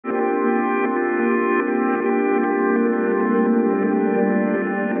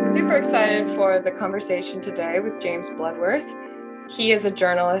excited for the conversation today with James Bloodworth. He is a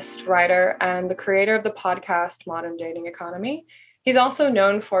journalist, writer, and the creator of the podcast Modern Dating Economy. He's also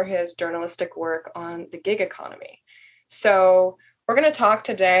known for his journalistic work on the gig economy. So we're going to talk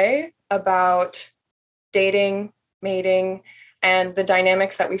today about dating, mating, and the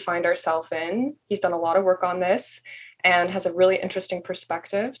dynamics that we find ourselves in. He's done a lot of work on this and has a really interesting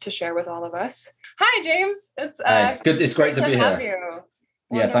perspective to share with all of us. Hi, James. It's good. It's great to be here.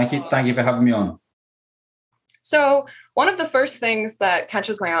 Yeah, thank you for having me on. So one of the first things that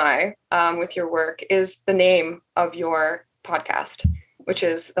catches my eye with your work is the name of your podcast, which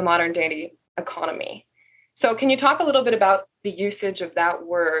is the Modern Dating Economy. So can you talk a little bit about the usage of that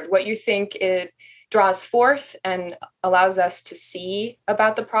word, what you think it draws forth and allows us to see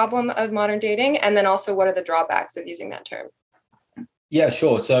about the problem of modern dating, and then also what are the drawbacks of using that term? Yeah,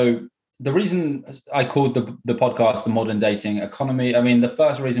 sure. So the reason I called the podcast the Modern Dating Economy, I mean, the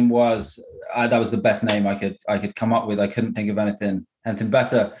first reason was that was the best name I could come up with. I couldn't think of anything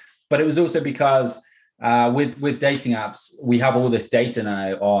better. But it was also because with dating apps, we have all this data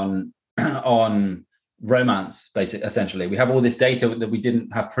now on romance, essentially. We have all this data that we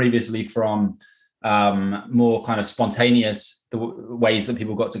didn't have previously from more kind of spontaneous ways that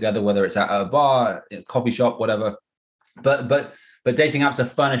people got together, whether it's at a bar, a coffee shop, whatever. But dating apps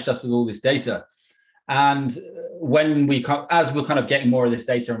have furnished us with all this data. And as we're kind of getting more of this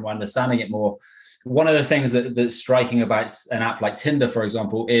data and we're understanding it more, one of the things that's striking about an app like Tinder, for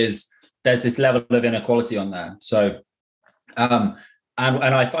example, is there's this level of inequality on there. So, and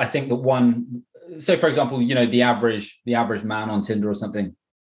I think that so for example, you know, the average man on Tinder or something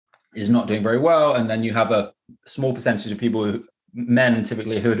is not doing very well. And then you have a small percentage of men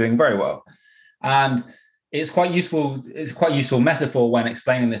typically, who are doing very well. And it's quite useful metaphor when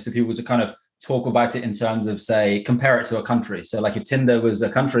explaining this to people to kind of talk about it in terms of, say, compare it to a country. So like if Tinder was a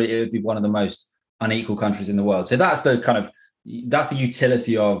country, it would be one of the most unequal countries in the world. So that's the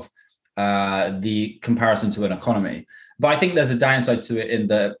utility of the comparison to an economy. But I think there's a downside to it in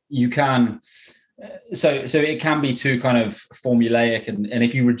that you can, so it can be too kind of formulaic, and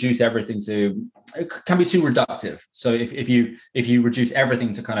if you reduce everything it can be too reductive. So if you reduce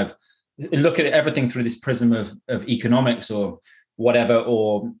everything to kind of look at everything through this prism of economics or whatever,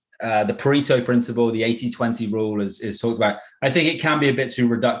 or the Pareto principle, the 80-20 rule is talked about, I think it can be a bit too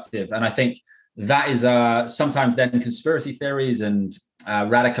reductive. And I think that is sometimes then conspiracy theories and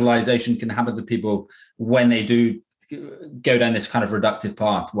radicalization can happen to people when they do go down this kind of reductive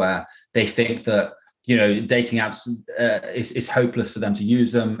path where they think that, you know, dating apps is hopeless for them to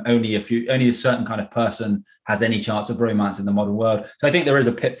use them. Only a certain kind of person has any chance of romance in the modern world. So I think there is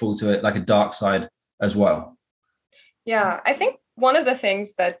a pitfall to it, like a dark side as well. Yeah, I think one of the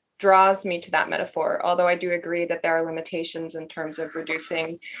things that draws me to that metaphor, although I do agree that there are limitations in terms of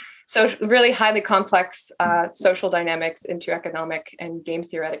reducing really highly complex social dynamics into economic and game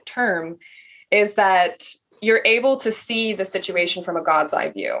theoretic term, is that you're able to see the situation from a God's eye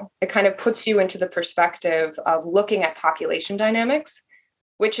view. It kind of puts you into the perspective of looking at population dynamics,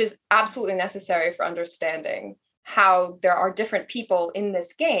 which is absolutely necessary for understanding how there are different people in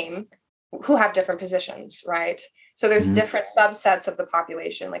this game who have different positions, right? So there's different subsets of the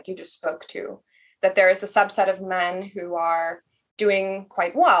population, like you just spoke to, that there is a subset of men who are doing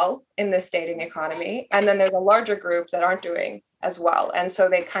quite well in this dating economy. And then there's a larger group that aren't doing as well. And so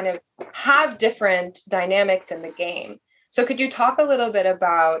they kind of have different dynamics in the game. So could you talk a little bit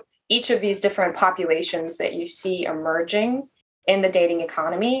about each of these different populations that you see emerging in the dating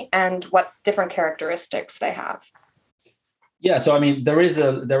economy and what different characteristics they have? Yeah, so I mean, there is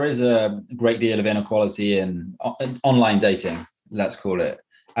a great deal of inequality in online dating, let's call it.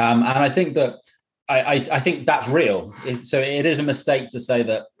 And I think that I think that's real. So it is a mistake to say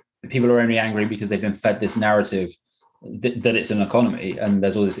that people are only angry because they've been fed this narrative that it's an economy and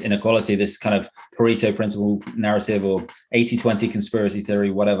there's all this inequality, this kind of Pareto principle narrative or 80-20 conspiracy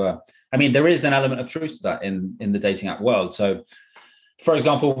theory, whatever. I mean, there is an element of truth to that in the dating app world. So, for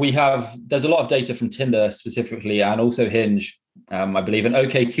example, there's a lot of data from Tinder specifically and also Hinge, I believe, and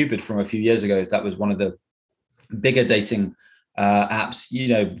OkCupid from a few years ago. That was one of the bigger dating apps, you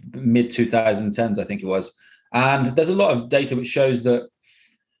know, mid 2010s, I think it was. And there's a lot of data which shows that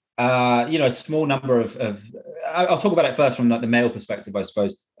a small number of I'll talk about it first from the male perspective, I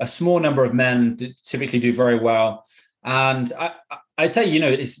suppose. A small number of men typically do very well. And I'd say, you know,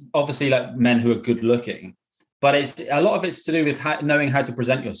 it's obviously like men who are good looking, but a lot of it's to do with knowing how to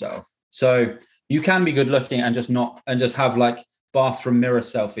present yourself. So you can be good looking and just have like bathroom mirror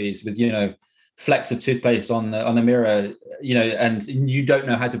selfies with, you know, flecks of toothpaste on the mirror, you know, and you don't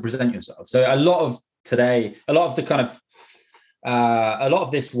know how to present yourself. So a lot of the kind of a lot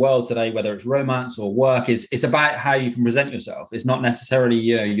of this world today, whether it's romance or work, it's about how you can present yourself. It's not necessarily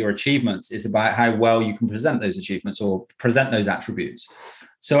your achievements. It's about how well you can present those achievements or present those attributes.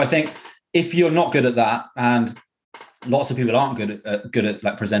 So I think if you're not good at that, and lots of people aren't good at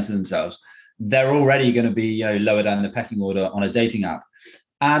like presenting themselves, they're already going to be lower down the pecking order on a dating app.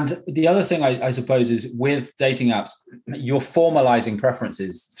 And the other thing I suppose is with dating apps, you're formalizing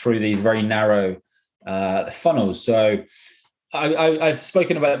preferences through these very narrow funnels. So I've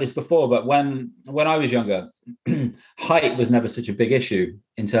spoken about this before, but when I was younger, height was never such a big issue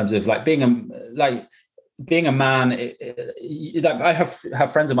in terms of like being a man. I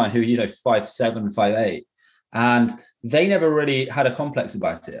have friends of mine who 5'7", 5'8", and they never really had a complex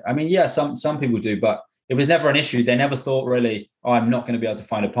about it. I mean, yeah, some people do, but it was never an issue. They never thought really, oh, I'm not going to be able to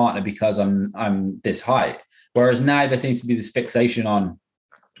find a partner because I'm this height. Whereas now there seems to be this fixation on,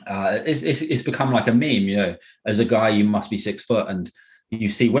 it's become like a meme, as a guy, you must be 6 foot. And you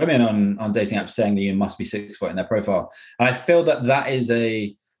see women on dating apps saying that you must be 6 foot in their profile. And I feel that is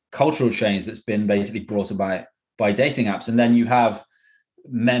a cultural change that's been basically brought about by dating apps. And then you have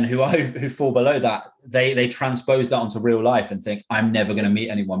men who fall below that. They transpose that onto real life and think, I'm never going to meet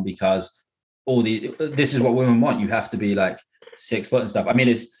anyone because this is what women want. You have to be like 6 foot and stuff. I mean,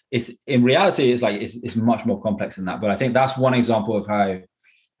 it's in reality, it's much more complex than that. But I think that's one example of how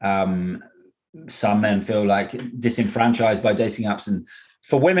some men feel like disenfranchised by dating apps. And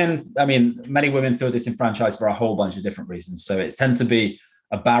for women, I mean, many women feel disenfranchised for a whole bunch of different reasons. So it tends to be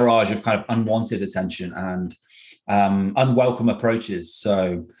a barrage of kind of unwanted attention and unwelcome approaches.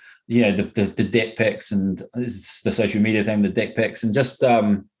 So, the dick pics and it's the social media thing, the dick pics, and just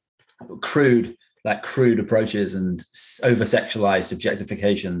crude approaches and over-sexualized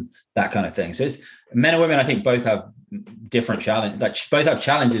objectification, that kind of thing. So it's men and women, I think, both have different both have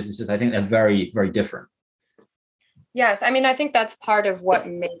challenges. It's just, I think they're very, very different. Yes. I mean, I think that's part of what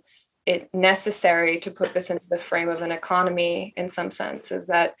makes it necessary to put this into the frame of an economy in some sense, is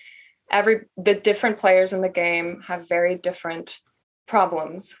that the different players in the game have very different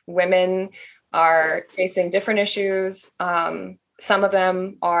problems. Women are facing different issues. Some of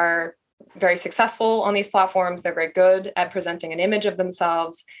them are very successful on these platforms. They're very good at presenting an image of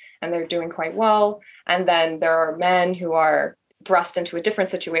themselves, and they're doing quite well. And then there are men who are thrust into a different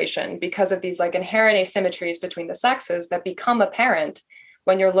situation because of these like inherent asymmetries between the sexes that become apparent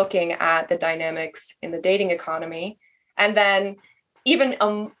when you're looking at the dynamics in the dating economy. And then even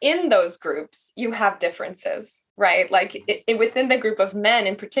in those groups, you have differences, right? Like within the group of men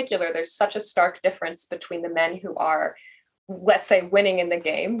in particular, there's such a stark difference between the men who are, let's say, winning in the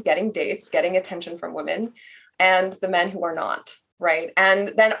game, getting dates, getting attention from women, and the men who are not, right?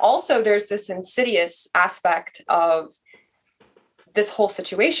 And then also there's this insidious aspect of this whole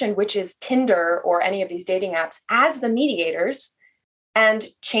situation, which is Tinder or any of these dating apps as the mediators and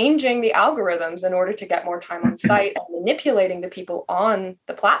changing the algorithms in order to get more time on site and manipulating the people on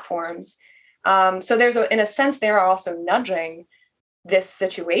the platforms. So in a sense, they are also nudging this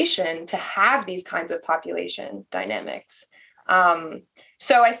situation to have these kinds of population dynamics.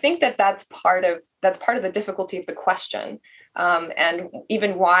 So I think that's part of the difficulty of the question, and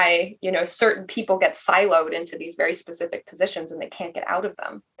even why certain people get siloed into these very specific positions and they can't get out of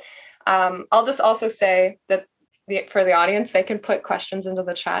them. I'll just also say that for the audience, they can put questions into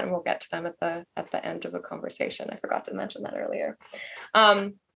the chat and we'll get to them at the end of the conversation. I forgot to mention that earlier.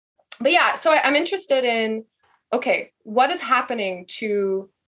 But yeah, so I'm interested in, okay, what is happening to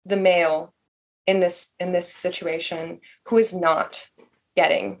the male in this situation who is not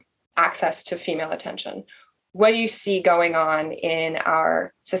getting access to female attention? What do you see going on in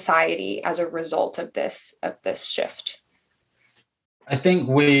our society as a result of this shift? I think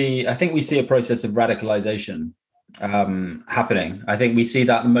we see a process of radicalization happening. I think we see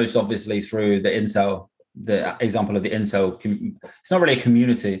that most obviously through the example of the incel. It's not really a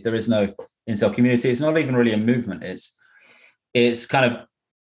community. There is no incel community. It's not even really a movement. It's kind of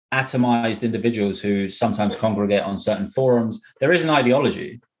atomized individuals who sometimes congregate on certain forums. There is an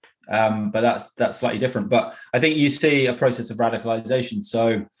ideology, but that's slightly different. But I think you see a process of radicalization.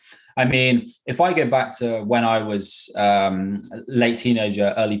 So, I mean, if I go back to when I was late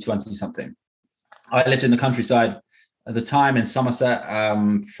teenager, early 20-something, I lived in the countryside at the time in Somerset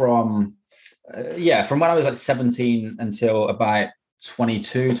from when I was like 17 until about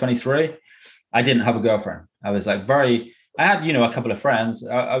 22, 23. I didn't have a girlfriend. I was like I had, a couple of friends,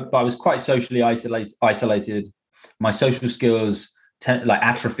 but I was quite socially isolated. My social skills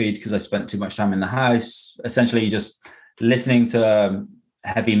atrophied because I spent too much time in the house, essentially just listening to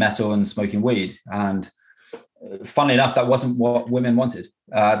heavy metal and smoking weed. And funnily enough, that wasn't what women wanted.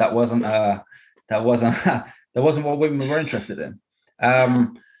 That that wasn't that wasn't what women were interested in.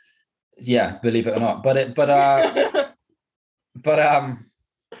 Yeah, believe it or not.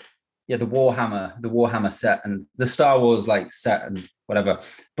 Yeah, the Warhammer set and the Star Wars like set and whatever.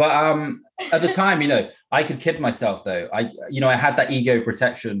 But at the time, I could kid myself though. I had that ego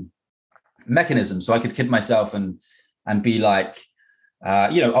protection mechanism, so I could kid myself and be like,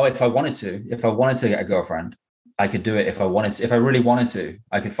 if I wanted to get a girlfriend, I could do it. If I wanted to, if I really wanted to,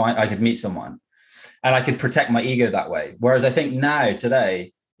 I could meet someone, and I could protect my ego that way. Whereas I think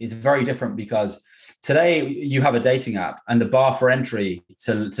today is very different, because today you have a dating app, and the bar for entry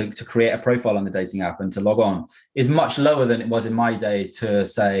to create a profile on the dating app and to log on is much lower than it was in my day to,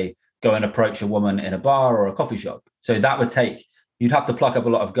 say, go and approach a woman in a bar or a coffee shop. So you'd have to pluck up a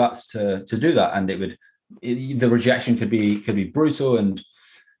lot of guts to do that, and the rejection could be brutal, and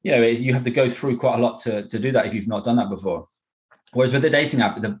you have to go through quite a lot to do that if you've not done that before. Whereas with the dating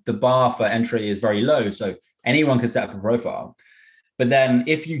app, the bar for entry is very low, so anyone can set up a profile. But then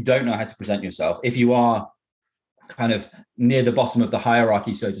if you don't know how to present yourself, if you are kind of near the bottom of the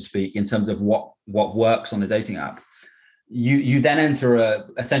hierarchy, so to speak, in terms of what works on the dating app, you then enter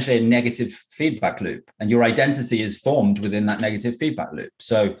essentially a negative feedback loop, and your identity is formed within that negative feedback loop.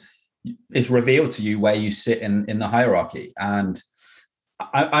 So it's revealed to you where you sit in the hierarchy. And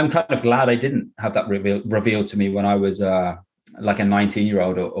I'm kind of glad I didn't have that revealed to me when I was like a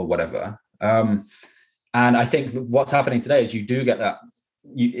 19-year-old or whatever. And I think what's happening today is you do get that.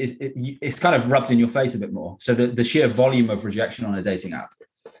 It's kind of rubbed in your face a bit more. So the sheer volume of rejection on a dating app.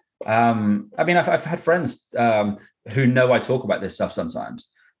 I've had friends who know I talk about this stuff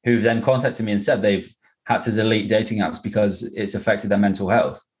sometimes, who've then contacted me and said they've had to delete dating apps because it's affected their mental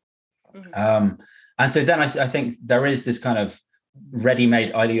health. Mm-hmm. And so then I think there is this kind of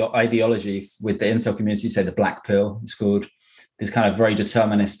ready-made ideology with the incel community, say the black pill, it's called, this kind of very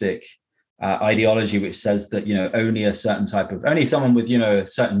deterministic ideology, which says that, only someone with, a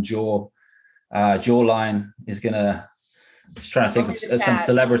certain jawline is going to, just trying to think of some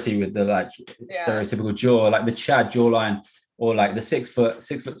celebrity with the stereotypical jaw, like the Chad jawline, or like the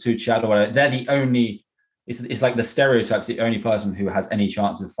 6'2" Chad or whatever. They're the only, it's like the stereotype's the only person who has any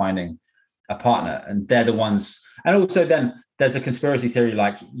chance of finding a partner. And they're the ones. And also then there's a conspiracy theory,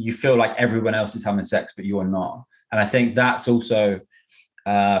 like you feel like everyone else is having sex, but you're not. And I think that's also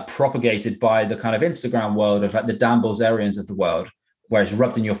propagated by the kind of Instagram world of like the Dan Bilzerians of the world, where it's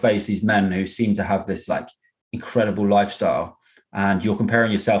rubbed in your face, these men who seem to have this like incredible lifestyle, and you're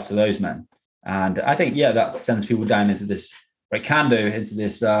comparing yourself to those men. And I think, that sends people down into this, into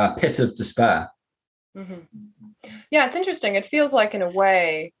this pit of despair. Mm-hmm. Yeah, it's interesting. It feels like in a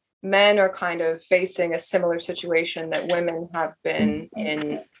way, men are kind of facing a similar situation that women have been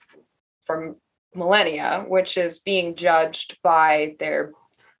in for millennia, which is being judged by their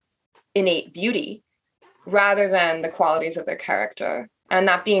innate beauty rather than the qualities of their character. And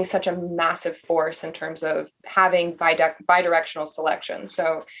that being such a massive force in terms of having bidirectional selection.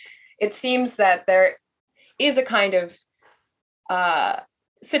 So it seems that there is a kind of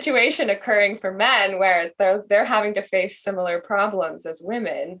situation occurring for men where they're having to face similar problems as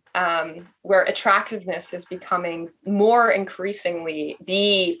women, where attractiveness is becoming more increasingly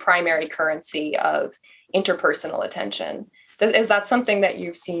the primary currency of interpersonal attention. Is that something that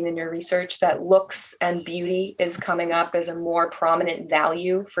you've seen in your research, that looks and beauty is coming up as a more prominent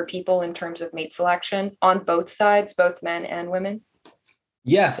value for people in terms of mate selection on both sides, both men and women?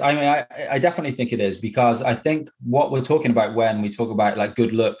 Yes, I mean, I definitely think it is, because I think what we're talking about when we talk about like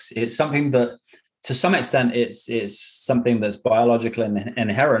good looks, it's something that to some extent it's something that's biological and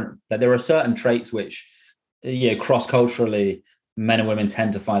inherent, that there are certain traits which, cross-culturally men and women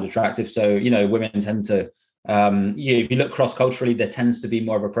tend to find attractive. So, women tend to, if you look cross-culturally, there tends to be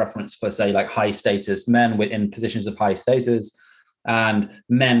more of a preference for, say, like high status men within positions of high status, and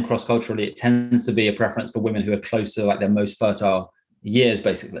men cross-culturally, it tends to be a preference for women who are close to like their most fertile years,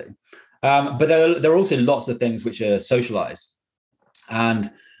 basically. But there are also lots of things which are socialized.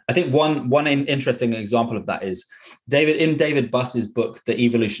 And I think one interesting example of that is David Buss's book, The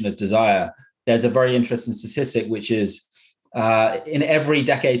Evolution of Desire. There's a very interesting statistic, which is in every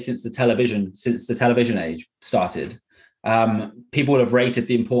decade since the television age started, people have rated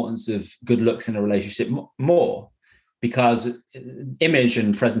the importance of good looks in a relationship more, because image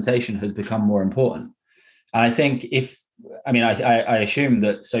and presentation has become more important. And I think I assume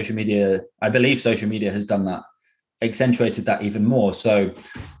that I believe social media has done that, accentuated that even more. So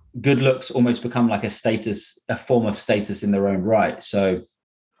good looks almost become like a form of status in their own right. So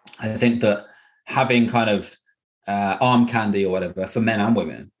I think that having kind of arm candy or whatever for men and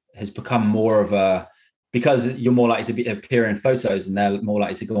women has become more of a because you're more likely to appear in photos, and they're more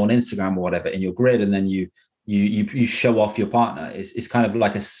likely to go on Instagram or whatever in your grid, and then you show off your partner. It's kind of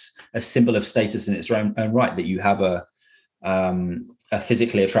like a symbol of status in its own right, that you have a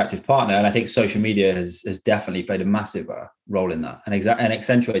physically attractive partner. And I think social media has definitely played a massive role in that, and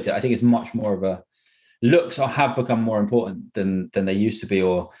accentuated it. I think it's much more of a looks have become more important than they used to be,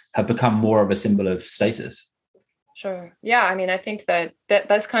 or have become more of a symbol of status. Sure. Yeah. I mean, I think that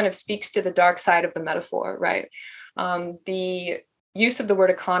this kind of speaks to the dark side of the metaphor, right? The use of the word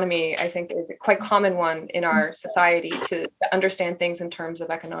economy, I think, is a quite common one in our society to understand things in terms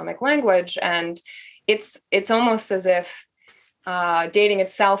of economic language. And it's almost as if dating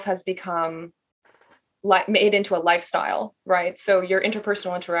itself has become made into a lifestyle, right? So your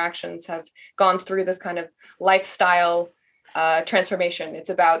interpersonal interactions have gone through this kind of lifestyle transformation. It's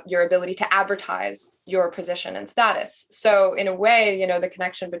about your ability to advertise your position and status. So in a way, the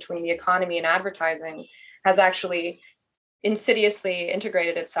connection between the economy and advertising has actually insidiously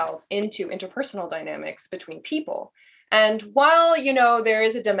integrated itself into interpersonal dynamics between people. And while, there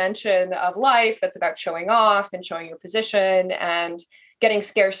is a dimension of life that's about showing off and showing your position and getting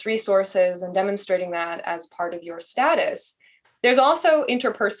scarce resources and demonstrating that as part of your status, there's also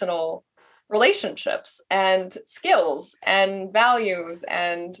interpersonal relationships and skills and values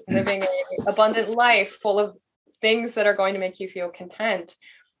and living an abundant life full of things that are going to make you feel content.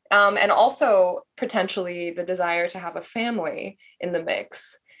 And also potentially the desire to have a family in the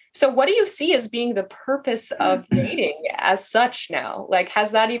mix. So what do you see as being the purpose of dating as such now? Like,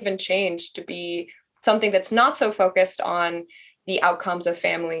 has that even changed to be something that's not so focused on the outcomes of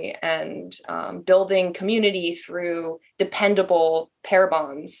family and building community through dependable pair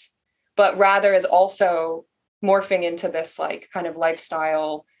bonds, but rather is also morphing into this like kind of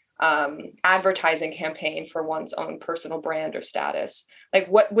lifestyle advertising campaign for one's own personal brand or status? Like,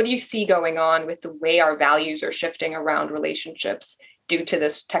 what do you see going on with the way our values are shifting around relationships due to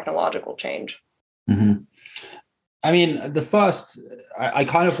this technological change? Mm-hmm. I mean, I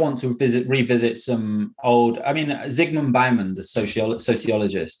kind of want to revisit some old. I mean, Zygmunt Bauman, the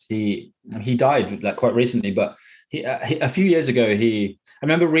sociologist, he died like quite recently, but a few years ago, I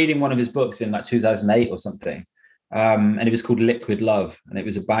remember reading one of his books in like 2008 or something, and it was called Liquid Love, and it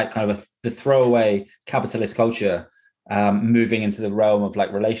was about kind of the throwaway capitalist culture moving into the realm of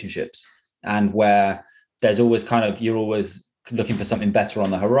like relationships, and where there's always you're always looking for something better on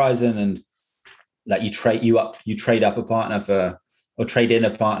the horizon, and like you trade up a partner or trade in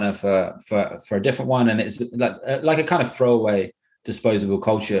a partner for a different one, and it's like a kind of throwaway disposable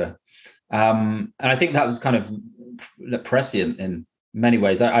culture. And I think that was kind of prescient in many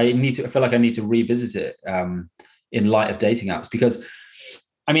ways. I feel like I need to revisit it in light of dating apps, because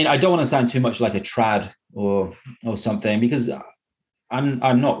I mean, I don't want to sound too much like a trad or something, because I'm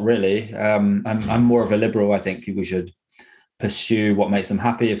not really. I'm more of a liberal. I think people should pursue what makes them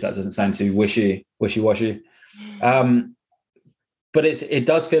happy, if that doesn't sound too wishy-washy. But it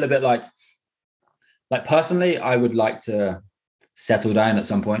does feel a bit like personally, I would like to settle down at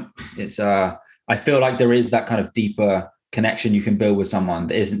some point. I feel like there is that kind of deeper connection you can build with someone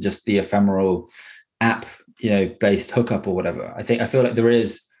that isn't just the ephemeral app, based hookup or whatever. I feel like there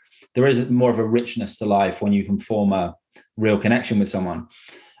is more of a richness to life when you can form a real connection with someone.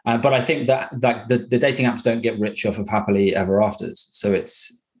 But I think that the dating apps don't get rich off of happily ever afters. So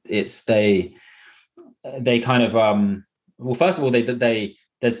they kind of well, first of all,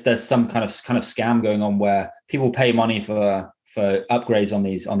 there's some kind of scam going on where people pay money for upgrades on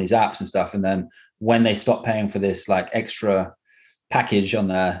these apps and stuff, and then when they stop paying for this like extra package on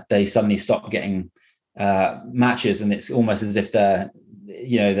there, they suddenly stop getting matches, and it's almost as if they're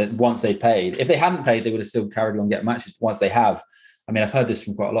that once they've paid, if they hadn't paid, they would have still carried on getting matches. Once they have, I mean, I've heard this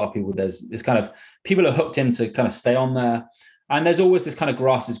from quite a lot of people. There's this kind of people are hooked in to kind of stay on there, and there's always this kind of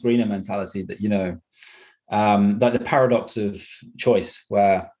grass is greener mentality that like the paradox of choice,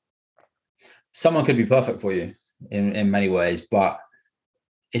 where someone could be perfect for you in many ways, but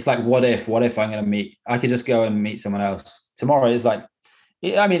it's like, what if I could just go and meet someone else tomorrow? Is like,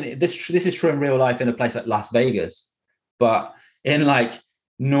 I mean, this is true in real life in a place like Las Vegas, but in like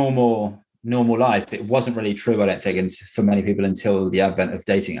normal life, it wasn't really true, I don't think, for many people until the advent of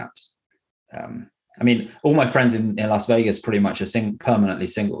dating apps. I mean, all my friends in Las Vegas pretty much are permanently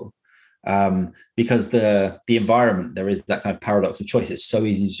single, because the environment, there is that kind of paradox of choice. It's so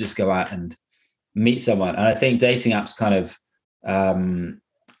easy to just go out and meet someone, and I think dating apps kind of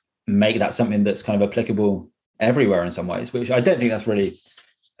make that something that's kind of applicable everywhere in some ways, which I don't think that's really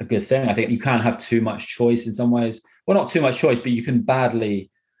a good thing. I think you can have too much choice in some ways. Well, not too much choice, but you can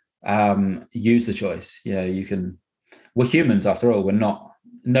badly use the choice. We're humans after all. We're not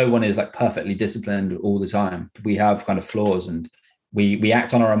no one is like perfectly disciplined all the time. We have kind of flaws, and we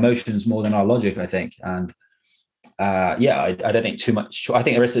act on our emotions more than our logic, I think. And I don't think too much. I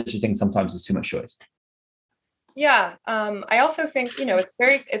think there is such a thing sometimes as too much choice. Yeah, I also think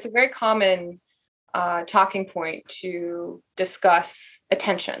it's a very common talking point to discuss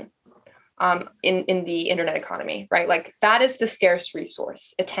attention in the internet economy, right? Like that is the scarce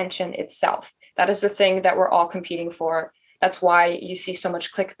resource, attention itself. That is the thing that we're all competing for. That's why you see so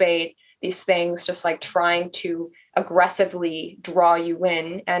much clickbait, these things just like trying to aggressively draw you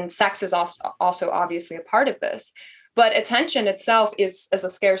in. And sex is also obviously a part of this. But attention itself is a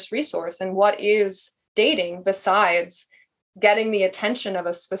scarce resource. And what is dating besides getting the attention of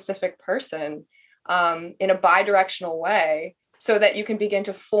a specific person in a bidirectional way so that you can begin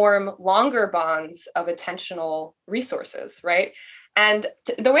to form longer bonds of attentional resources, right? And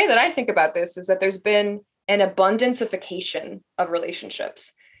the way that I think about this is that there's been an abundanceification of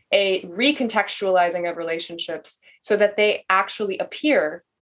relationships, a recontextualizing of relationships so that they actually appear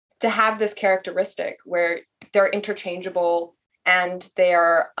to have this characteristic where they're interchangeable and they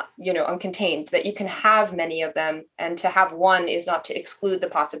are, uncontained, that you can have many of them, and to have one is not to exclude the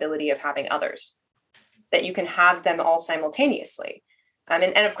possibility of having others, that you can have them all simultaneously.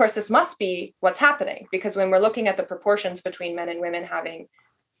 And of course, this must be what's happening, because when we're looking at the proportions between men and women having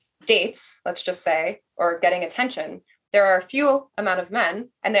dates, let's just say, or getting attention, there are a few amount of men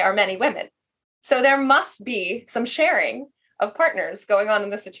and there are many women. So there must be some sharing of partners going on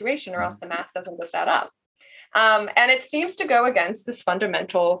in the situation, or else the math doesn't just add up. And it seems to go against this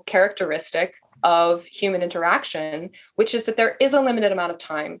fundamental characteristic of human interaction, which is that there is a limited amount of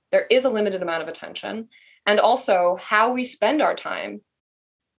time, there is a limited amount of attention, and also how we spend our time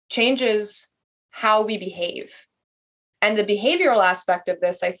changes how we behave. And the behavioral aspect of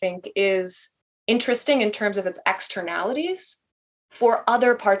this, I think, is interesting in terms of its externalities for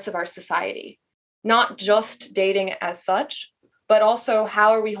other parts of our society, not just dating as such, but also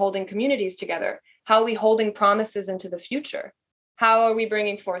how are we holding communities together? How are we holding promises into the future? How are we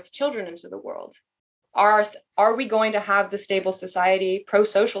bringing forth children into the world? Are we going to have the stable society,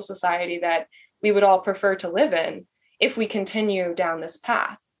 pro-social society that we would all prefer to live in if we continue down this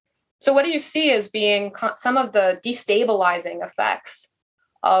path? So what do you see as being some of the destabilizing effects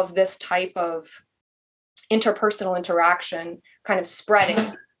of this type of interpersonal interaction kind of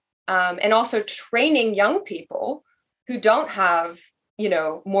spreading, and also training young people who don't have,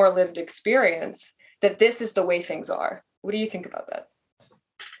 more lived experience, that this is the way things are? What do you think about that?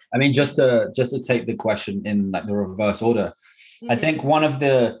 I mean, just to take the question in like the reverse order, I think one of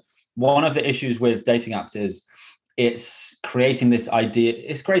the issues with dating apps is it's creating this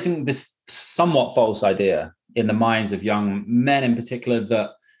somewhat false idea in the minds of young men in particular,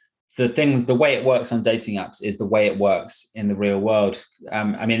 that the way it works on dating apps is the way it works in the real world.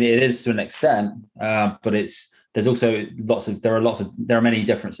 I mean, it is to an extent, but there are many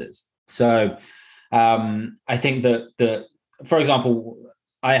differences. So I think that for example,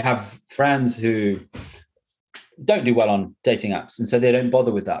 I have friends who don't do well on dating apps, and so they don't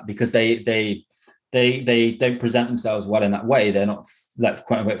bother with that because they don't present themselves well in that way. They're not like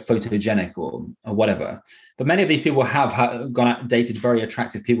quote unquote photogenic or whatever. But many of these people have gone out and dated very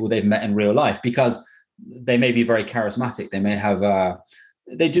attractive people they've met in real life because they may be very charismatic. They may have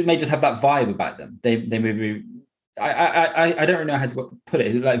may just have that vibe about them. They may be. I don't really know how to put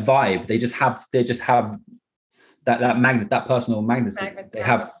it. Like vibe. They just have that personal magnetism. They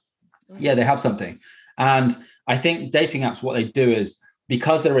have something. And I think dating apps, what they do is,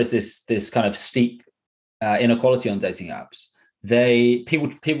 because there is this kind of steep inequality on dating apps,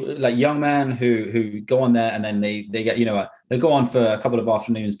 people like young men who go on there and then they get, they go on for a couple of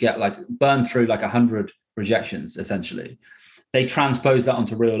afternoons, get like burned through like 100 rejections. Essentially, they transpose that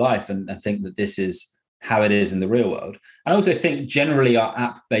onto real life and think that this is how it is in the real world. I also think generally our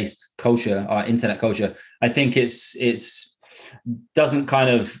app-based culture, our internet culture, I think it's doesn't kind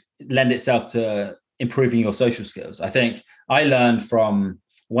of lend itself to improving your social skills. I think I learned from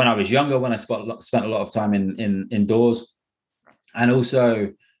when I was younger, when I spent a lot of time indoors, and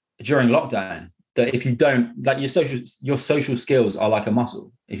also during lockdown, that if you don't, like, your social skills are like a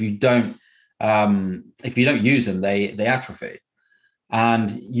muscle. If you don't use them, they atrophy,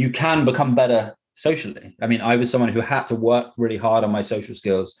 and you can become better socially. I mean, I was someone who had to work really hard on my social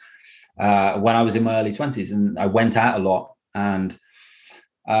skills when I was in my early 20s, and I went out a lot. And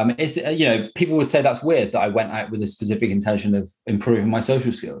it's people would say that's weird that I went out with a specific intention of improving my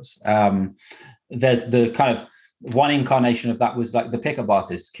social skills. There's the kind of one incarnation of that was like the pickup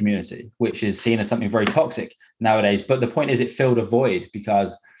artist community, which is seen as something very toxic nowadays. But the point is, it filled a void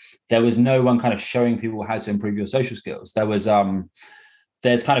because there was no one kind of showing people how to improve your social skills. There was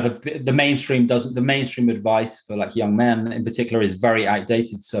there's kind of the mainstream advice for like young men in particular is very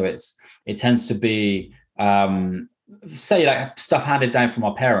outdated. So it tends to be say like stuff handed down from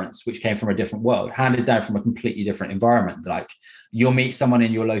our parents, which came from a different world, handed down from a completely different environment. Like you'll meet someone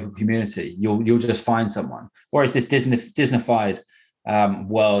in your local community, you'll just find someone. Whereas this Disneyfied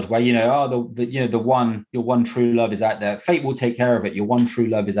world where your one true love is out there, fate will take care of it. Your one true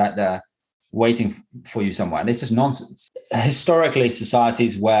love is out there waiting for you somewhere, and it's just nonsense. Historically,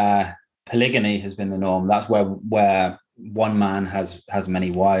 societies where polygamy has been the norm, that's where one man has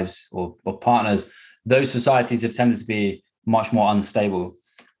many wives or partners. Those societies have tended to be much more unstable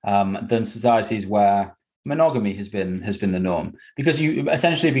than societies where monogamy has been the norm, because you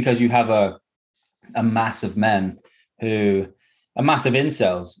have a mass of men a massive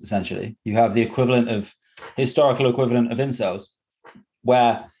incels. Essentially, you have the historical equivalent of incels,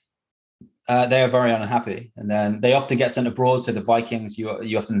 where they are very unhappy, and then they often get sent abroad. So the Vikings,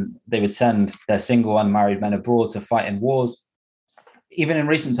 they would send their single unmarried men abroad to fight in wars. Even in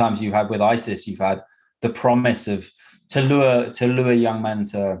recent times, you had with ISIS, you've had the promise to lure young men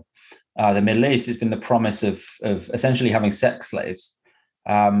to the Middle East. It's been the promise of essentially having sex slaves,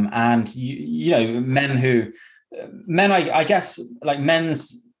 and I guess like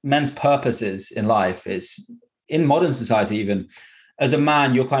men's purposes in life is, in modern society even, as a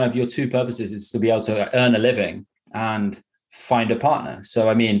man, your two purposes is to be able to earn a living and find a partner. So,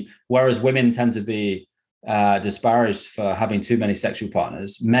 I mean, whereas women tend to be disparaged for having too many sexual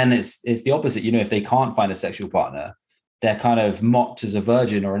partners, men, it's the opposite. If they can't find a sexual partner, they're kind of mocked as a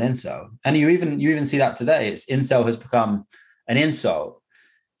virgin or an incel. And you even see that today. Incel has become an insult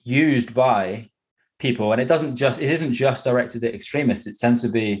used by people, and it isn't just directed at extremists. It tends to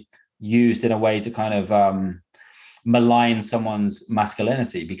be used in a way to kind of malign someone's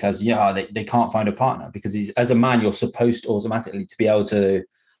masculinity, because they can't find a partner, because as a man you're supposed automatically to be able to,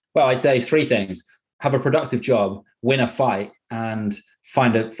 well, I'd say three things: have a productive job, win a fight, and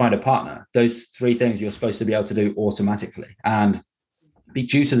find a partner. Those three things you're supposed to be able to do automatically. And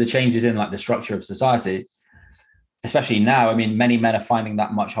due to the changes in like the structure of society, especially now, I mean, many men are finding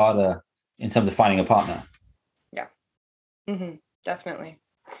that much harder in terms of finding a partner. Yeah, definitely.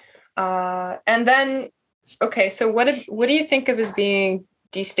 And then, okay, so what do you think of as being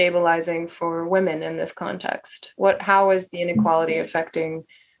destabilizing for women in this context? How is the inequality affecting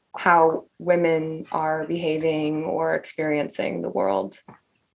how women are behaving or experiencing the world?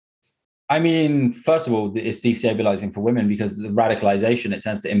 I mean, first of all, it's destabilizing for women because the radicalization, it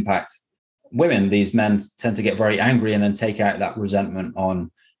tends to impact women. These men tend to get very angry and then take out that resentment on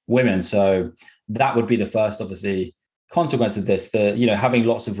women. So that would be the first, obviously, consequence of this. Having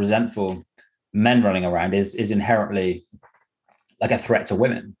lots of resentful men running around is inherently like a threat to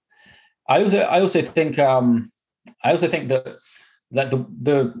women. I also think that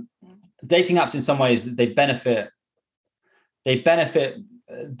the dating apps, in some ways, they benefit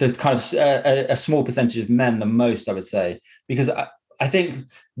the kind of a small percentage of men the most, I would say, because I think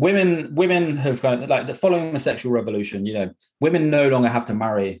women have kind of like following the sexual revolution. Women no longer have to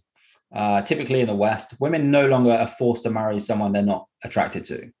marry. Typically in the West, women no longer are forced to marry someone they're not attracted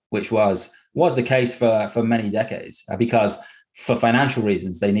to, which was the case for many decades, because for financial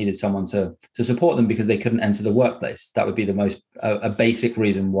reasons they needed someone to support them because they couldn't enter the workplace. That would be the most a basic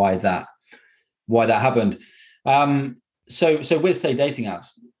reason why that happened. So with, say, dating apps,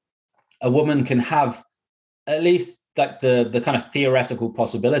 a woman can have at least like the kind of theoretical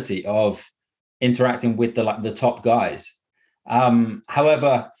possibility of interacting with the top guys.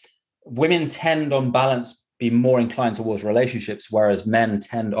 However, women tend on balance be more inclined towards relationships, whereas men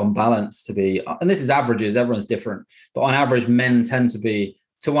tend on balance to be, and this is averages, everyone's different, but on average, men tend to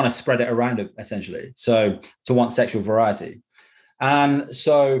want to spread it around, essentially. So to want sexual variety. And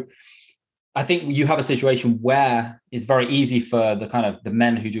so I think you have a situation where it's very easy for the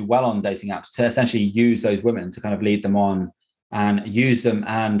men who do well on dating apps to essentially use those women to kind of lead them on and use them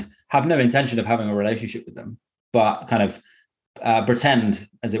and have no intention of having a relationship with them, but kind of pretend,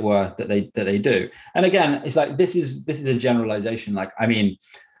 as it were, that they do. And again, it's like this is a generalization. Like, I mean,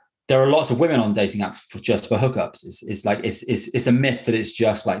 there are lots of women on dating apps just for hookups. It's a myth that it's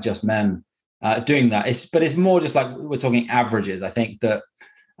just men doing that. But it's more just like we're talking averages. I think that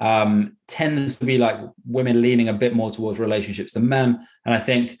tends to be like women leaning a bit more towards relationships than men, and I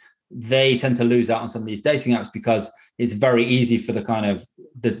think they tend to lose out on some of these dating apps because it's very easy for the kind of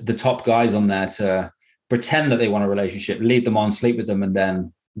the top guys on there to pretend that they want a relationship, lead them on, sleep with them, and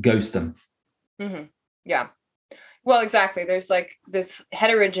then ghost them. Mm-hmm. Yeah. Well, exactly. There's like this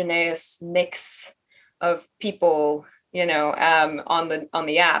heterogeneous mix of people on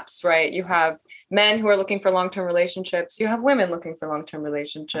the apps, right? You have men who are looking for long-term relationships, you have women looking for long-term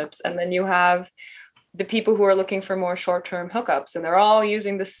relationships, and then you have the people who are looking for more short-term hookups, and they're all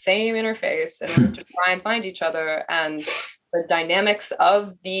using the same interface in order to try and find each other. And the dynamics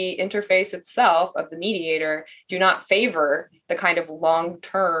of the interface itself, of the mediator, do not favor the kind of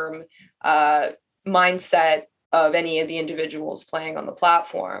long-term mindset of any of the individuals playing on the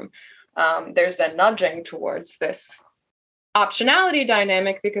platform. There's a nudging towards this optionality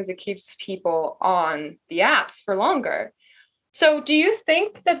dynamic because it keeps people on the apps for longer. So do you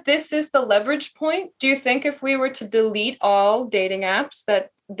think that this is the leverage point? Do you think if we were to delete all dating apps that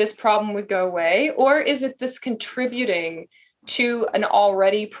this problem would go away? Or is it this contributing to an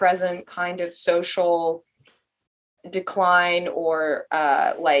already present kind of social decline or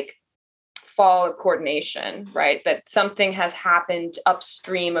fall of coordination, right? That something has happened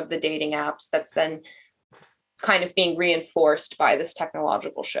upstream of the dating apps that's then kind of being reinforced by this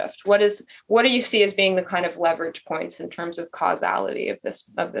technological shift. What do you see as being the kind of leverage points in terms of causality of this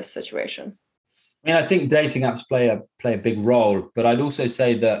situation? I mean, I think dating apps play a big role, but I'd also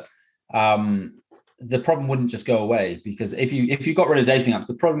say that the problem wouldn't just go away, because if you got rid of dating apps,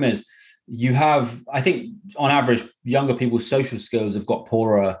 the problem is you have, I think on average, younger people's social skills have got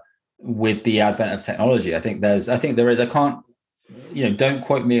poorer with the advent of technology. I think there is, I can't, don't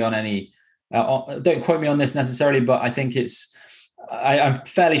quote me on any, don't quote me on this necessarily, but I think I'm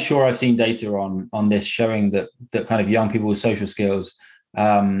fairly sure I've seen data on this showing that kind of young people's social skills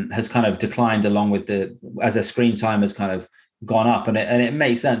has kind of declined along with as their screen time has kind of gone up. And it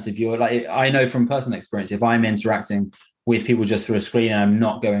makes sense if you're like, I know from personal experience, if I'm interacting with people just through a screen and I'm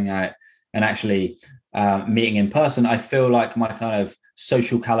not going out and actually meeting in person, I feel like my kind of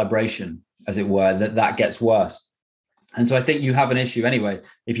social calibration, as it were, that gets worse. And so I think you have an issue anyway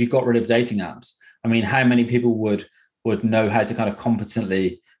if you got rid of dating apps. I mean, how many people would know how to kind of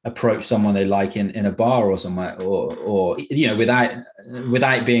competently approach someone they like in a bar or somewhere, or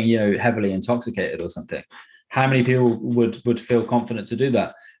without being heavily intoxicated or something? How many people would feel confident to do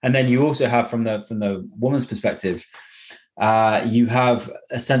that? And then you also have from the woman's perspective, you have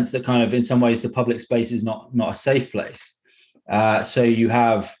a sense that kind of in some ways the public space is not a safe place. So you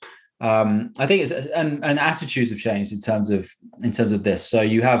have, I think it's and attitudes have changed in terms of this. So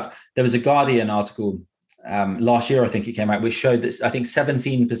there was a Guardian article last year, I think it came out, which showed that I think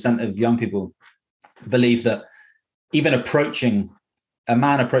 17% of young people believe that even a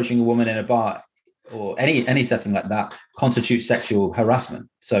man approaching a woman in a bar or any setting like that constitutes sexual harassment.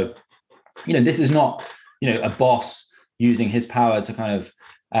 So, this is not, a boss using his power to kind of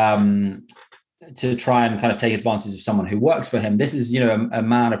to try and kind of take advantage of someone who works for him. This is, a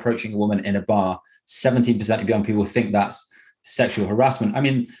man approaching a woman in a bar. 17% of young people think that's sexual harassment. I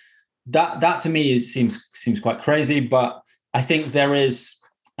mean, that to me seems quite crazy, but I think there is,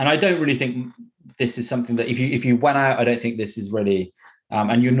 and I don't really think this is something that if you went out, I don't think this is really,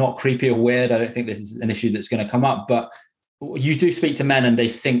 and you're not creepy or weird, I don't think this is an issue that's going to come up. But you do speak to men and they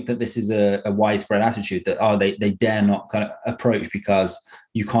think that this is a widespread attitude that they dare not kind of approach because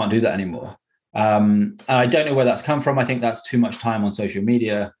you can't do that anymore. And I don't know where that's come from. I think that's too much time on social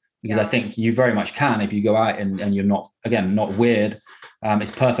media, because I think you very much can, if you go out and you're not weird,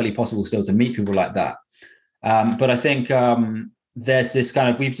 it's perfectly possible still to meet people like that. But I think there's this kind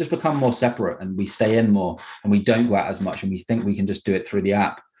of, we've just become more separate and we stay in more and we don't go out as much and we think we can just do it through the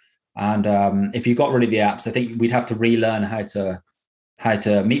app. And if you got rid of the apps, I think we'd have to relearn how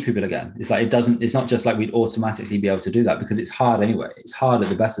to meet people again. It's like, it's not just like we'd automatically be able to do that, because it's hard anyway. It's hard at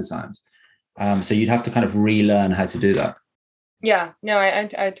the best of times. So you'd have to kind of relearn how to do that. Yeah, no,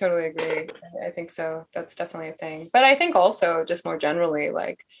 I totally agree. I think so. That's definitely a thing. But I think also just more generally,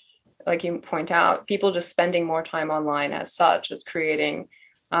 like you point out, people just spending more time online as such is creating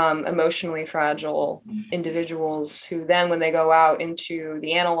emotionally fragile individuals who then, when they go out into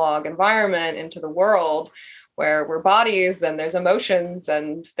the analog environment, into the world where we're bodies and there's emotions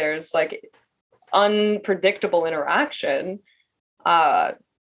and there's like unpredictable interaction,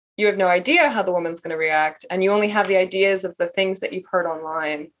 you have no idea how the woman's going to react. And you only have the ideas of the things that you've heard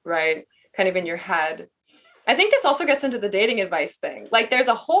online, right? Kind of in your head. I think this also gets into the dating advice thing. Like there's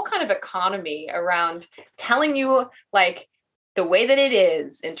a whole kind of economy around telling you like the way that it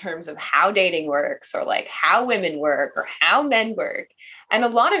is in terms of how dating works, or like how women work or how men work. And a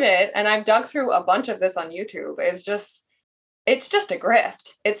lot of it, and I've dug through a bunch of this on YouTube, it's just a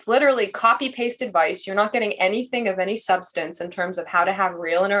grift. It's literally copy paste advice. You're not getting anything of any substance in terms of how to have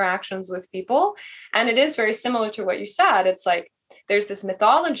real interactions with people. And it is very similar to what you said. It's like there's this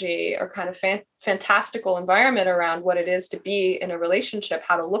mythology or kind of fantastical environment around what it is to be in a relationship,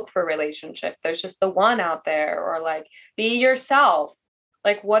 how to look for a relationship. There's just the one out there, or like, be yourself.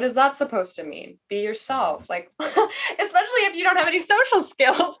 Like, what is that supposed to mean? Be yourself. Like, especially if you don't have any social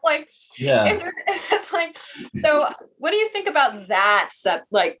skills. Like, Yeah. it's like, so what do you think about that?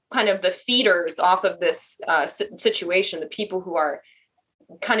 Like, kind of the feeders off of this situation, the people who are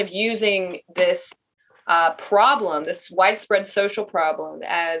kind of using this problem, this widespread social problem,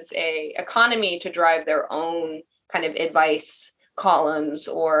 as a economy to drive their own kind of advice columns,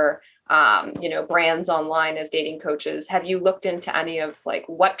 or brands online as dating coaches. Have you looked into any of like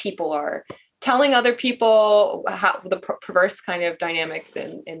what people are telling other people, how the perverse kind of dynamics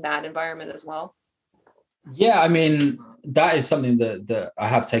in that environment as well? Yeah, I mean, that is something that I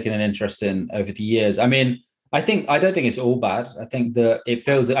have taken an interest in over the years. I mean, I don't think it's all bad. I think it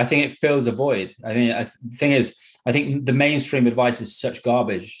fills a void. I mean, the thing is, I think the mainstream advice is such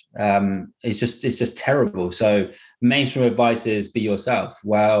garbage. It's just terrible. So mainstream advice is be yourself.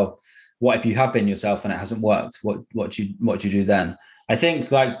 Well, what if you have been yourself and it hasn't worked? What do you do then? I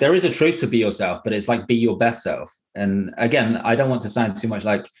think like there is a truth to be yourself, but it's like be your best self. And again, I don't want to sound too much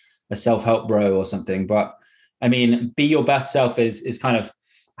like a self-help bro or something, but I mean, be your best self is kind of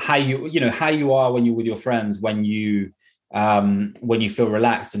how you are when you're with your friends, when you feel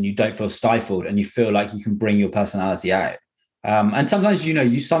relaxed and you don't feel stifled and you feel like you can bring your personality out. And sometimes,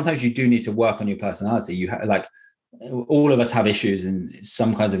 sometimes you do need to work on your personality. Like all of us have issues and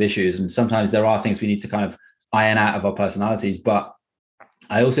some kinds of issues. And sometimes there are things we need to kind of iron out of our personalities. But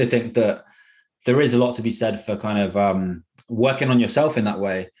I also think that there is a lot to be said for kind of working on yourself in that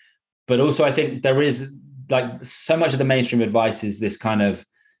way. But also I think there is like so much of the mainstream advice is this kind of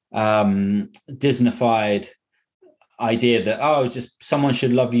Disneyfied idea that, just someone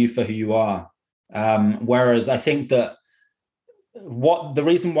should love you for who you are. Whereas I think that the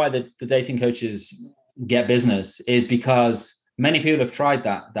reason why the dating coaches get business is because many people have tried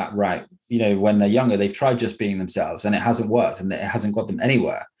that route. When they're younger, they've tried just being themselves and it hasn't worked and it hasn't got them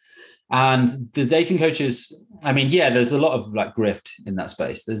anywhere. And the dating coaches, I mean, yeah, there's a lot of like grift in that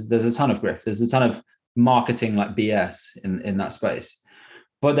space. There's a ton of grift. There's a ton of marketing like BS in that space.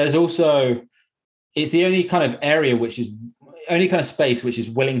 But there's also, it's the only kind of area only kind of space which is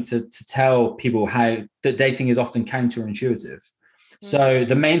willing to tell people how that dating is often counterintuitive. Mm-hmm. So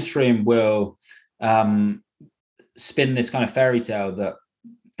the mainstream will spin this kind of fairy tale that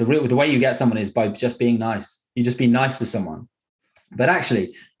the way you get someone is by just being nice. You just be nice to someone. But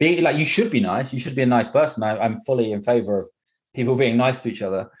actually, being like, you should be nice. You should be a nice person. I'm fully in favor of people being nice to each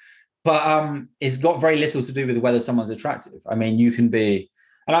other. But it's got very little to do with whether someone's attractive. I mean, you can be,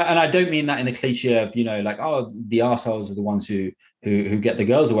 and I don't mean that in the cliche of, like, the assholes are the ones who get the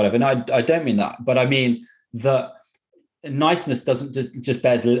girls or whatever. And I don't mean that. But I mean that niceness doesn't just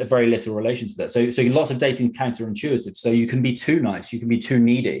bears very little relation to that. So lots of dating counterintuitive. So you can be too nice. You can be too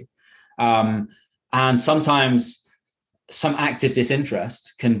needy. And sometimes some active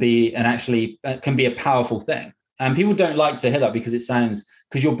disinterest can be a powerful thing. And people don't like to hear that because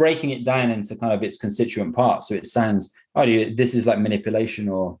because you're breaking it down into kind of its constituent parts. So it sounds, this is like manipulation,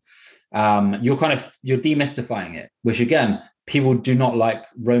 or you're demystifying it, which again, people do not like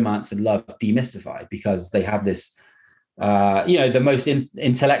romance and love demystified because they have this, the most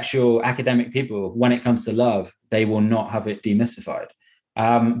intellectual academic people, when it comes to love, they will not have it demystified.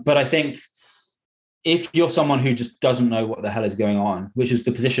 But I think if you're someone who just doesn't know what the hell is going on, which is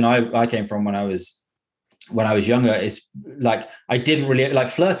the position I came from when I was younger, is like, I didn't really like,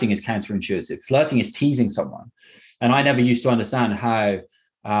 flirting is counterintuitive. Flirting is teasing someone. And I never used to understand how,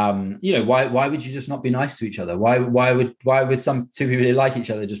 why would you just not be nice to each other? Why would some two people who like each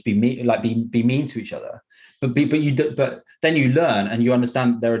other just be mean, like be mean to each other? But then you learn and you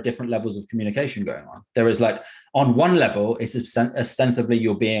understand there are different levels of communication going on. There is like, on one level, it's ostensibly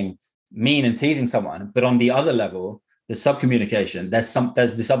you're being mean and teasing someone, but on the other level, the subcommunication,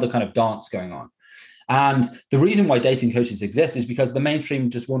 there's this other kind of dance going on. And the reason why dating coaches exist is because the mainstream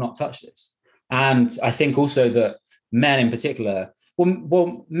just will not touch this. And I think also that men in particular,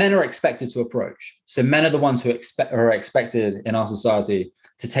 well, men are expected to approach. So men are the ones who are expected in our society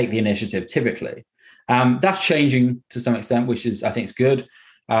to take the initiative typically. That's changing to some extent, which is, I think, is good.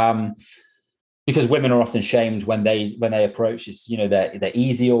 Because women are often shamed when they approach. It's, they're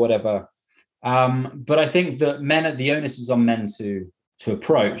easy or whatever. But I think that the onus is on men to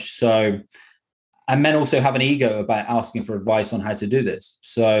approach. So, and men also have an ego about asking for advice on how to do this.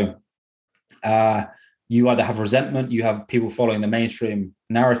 So you either have resentment, you have people following the mainstream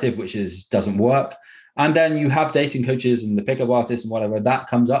narrative, which doesn't work. And then you have dating coaches and the pickup artists and whatever that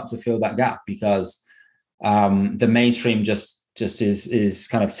comes up to fill that gap, because the mainstream just just is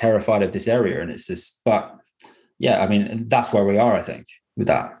kind of terrified of this area, and it's this. But yeah, I mean, that's where we are, I think, with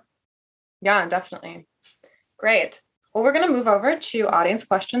that. Yeah, definitely. Great. Well, we're going to move over to audience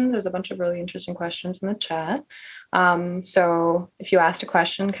questions. There's a bunch of really interesting questions in the chat. So if you asked a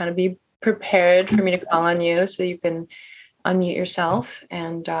question, kind of be prepared for me to call on you so you can unmute yourself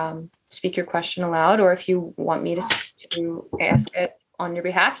and speak your question aloud. Or if you want me to ask it on your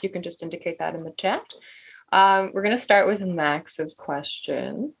behalf, you can just indicate that in the chat. We're going to start with Max's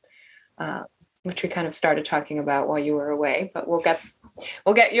question, which we kind of started talking about while you were away, but we'll get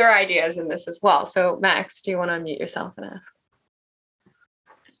your ideas in this as well. So Max, do you want to unmute yourself and ask?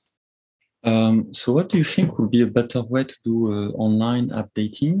 So what do you think would be a better way to do online app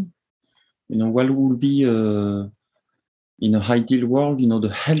dating? What will be in an ideal world, the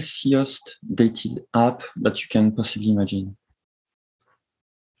healthiest dating app that you can possibly imagine?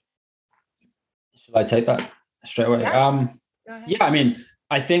 Should I take that straight away? Yeah, I mean,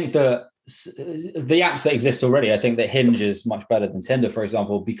 I think that the apps that exist already, I think that Hinge is much better than Tinder, for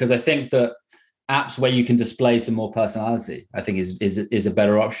example, because I think that apps where you can display some more personality, I think is a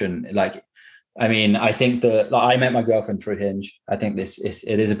better option. Like, I mean, I think that I met my girlfriend through Hinge. I think it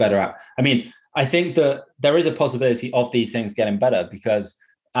is a better app. I mean, I think that there is a possibility of these things getting better because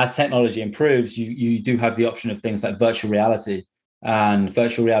as technology improves, you do have the option of things like virtual reality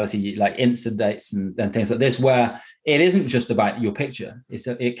like instant dates and things like this, where it isn't just about your picture.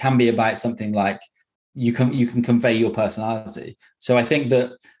 It can be about something like you can convey your personality. So I think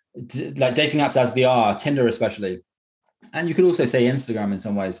that like dating apps as they are, Tinder especially, and you could also say Instagram in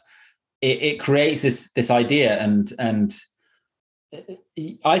some ways, it creates this idea and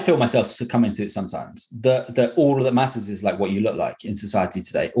I feel myself succumbing to it sometimes that all that matters is like what you look like in society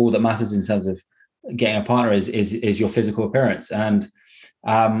today. All that matters in terms of getting a partner is your physical appearance, and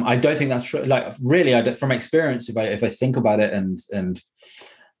I don't think that's true. Like really, from experience, if I think about it and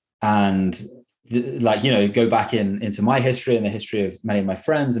like go back into my history and the history of many of my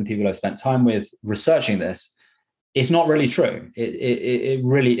friends and people I've spent time with researching this, it's not really true. It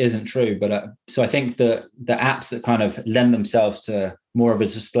really isn't true. But so I think the apps that kind of lend themselves to more of a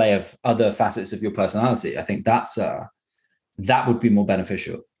display of other facets of your personality, I think that would be more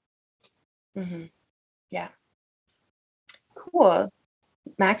beneficial. Mm-hmm. Yeah. Cool.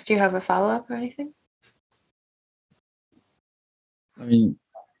 Max, do you have a follow-up or anything? I mean,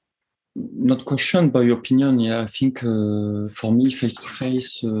 not question, but your opinion. Yeah, I think for me,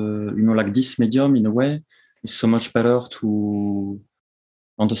 face-to-face, like this medium in a way, is so much better to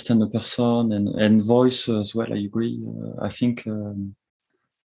understand the person and voice as well. I agree. I think,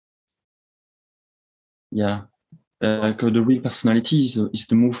 the real personality is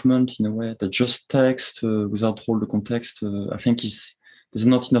the movement in a way that just text without all the context. I think there's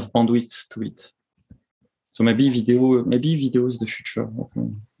not enough bandwidth to it. So maybe video is the future of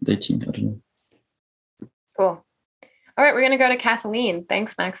dating. I don't know. Cool. All right, we're going to go to Kathleen.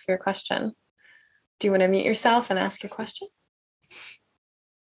 Thanks, Max, for your question. Do you want to mute yourself and ask your question?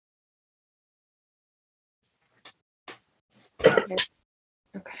 Okay,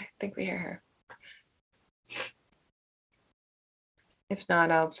 I think we hear her. If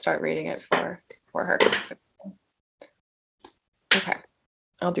not, I'll start reading it for her. Okay,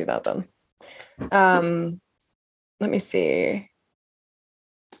 I'll do that then. Let me see.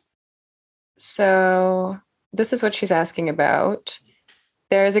 So this is what she's asking about.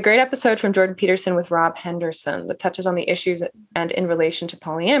 There is a great episode from Jordan Peterson with Rob Henderson that touches on the issues and in relation to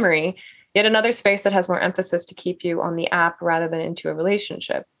polyamory, yet another space that has more emphasis to keep you on the app rather than into a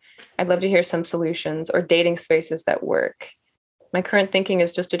relationship. I'd love to hear some solutions or dating spaces that work. My current thinking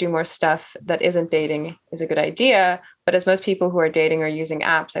is just to do more stuff that isn't dating is a good idea, but as most people who are dating are using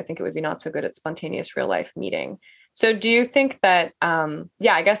apps, I think it would be not so good at spontaneous real life meeting. So do you think that, I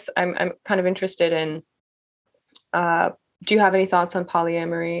guess I'm kind of interested in, do you have any thoughts on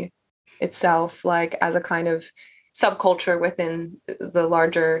polyamory itself, like as a kind of subculture within the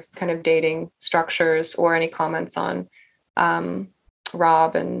larger kind of dating structures, or any comments on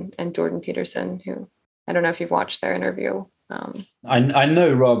Rob and Jordan Peterson, who I don't know if you've watched their interview. I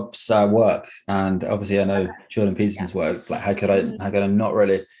know Rob's work, and obviously I know Jordan Peterson's work. Like, how could I not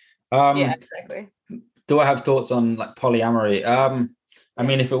really? Yeah, exactly. Do I have thoughts on like polyamory? I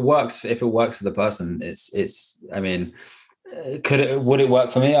mean, if it works for the person, it's. I mean, would it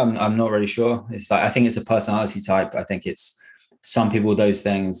work for me? I'm not really sure. It's like, I think it's a personality type. I think it's some people, those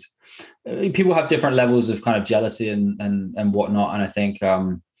things. People have different levels of kind of jealousy and whatnot, and I think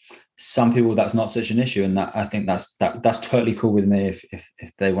some people that's not such an issue, and that I think that's totally cool with me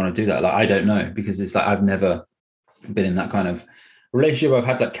if they want to do that. Like, I don't know, because it's like I've never been in that kind of relationship. I've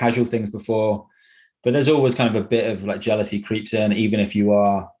had like casual things before. but there's always kind of a bit of like jealousy creeps in, even if you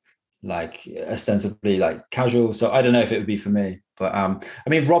are like ostensibly like casual. So I don't know if it would be for me, but I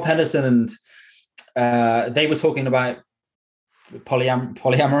mean, Rob Henderson and they were talking about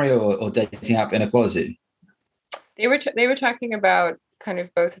polyamory or dating app inequality. They were talking about kind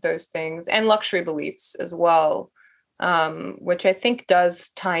of both of those things and luxury beliefs as well, which I think does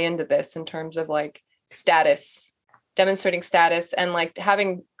tie into this in terms of like status, demonstrating status, and like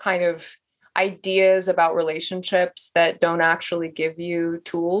having kind of ideas about relationships that don't actually give you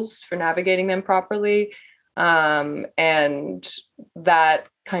tools for navigating them properly, and that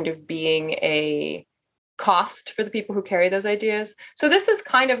kind of being a cost for the people who carry those ideas. So this is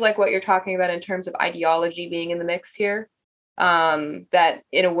kind of like what you're talking about in terms of ideology being in the mix here, that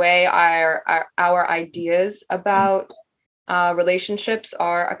in a way our ideas about relationships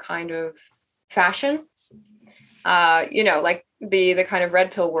are a kind of fashion, like the kind of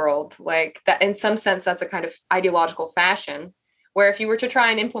red pill world, like that. In some sense, that's a kind of ideological fashion, where if you were to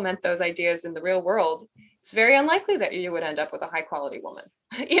try and implement those ideas in the real world, it's very unlikely that you would end up with a high quality woman.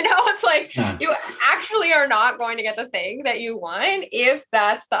 It's like you actually are not going to get the thing that you want if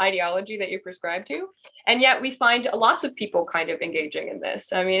that's the ideology that you prescribe to. And yet we find lots of people kind of engaging in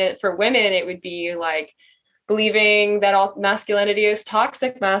this. I mean, for women, it would be like believing that all masculinity is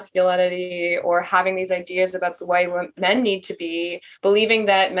toxic masculinity, or having these ideas about the way men need to be, believing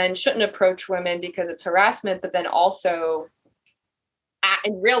that men shouldn't approach women because it's harassment, but then also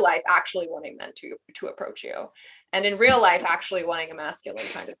in real life actually wanting men to approach you, and in real life actually wanting a masculine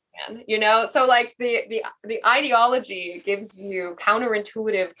kind of man. So like the ideology gives you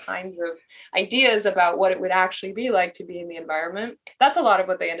counterintuitive kinds of ideas about what it would actually be like to be in the environment. That's a lot of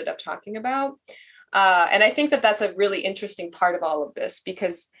what they ended up talking about, and I think that that's a really interesting part of all of this,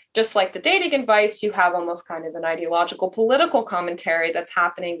 because just like the dating advice, you have almost kind of an ideological political commentary that's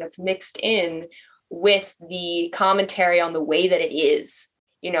happening, that's mixed in with the commentary on the way that it is,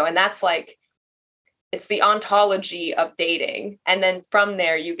 and that's like, it's the ontology of dating. And then from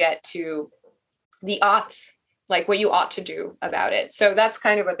there, you get to the oughts, like what you ought to do about it. So that's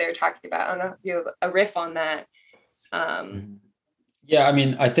kind of what they're talking about. I don't know if you have a riff on that. Yeah, I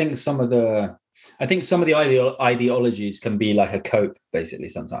mean, I think some of the ideologies can be like a cope, basically,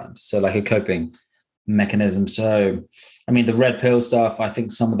 sometimes. So like a coping mechanism. So, I mean, the red pill stuff, I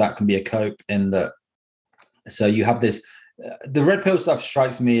think some of that can be a cope in that. So you have this, the red pill stuff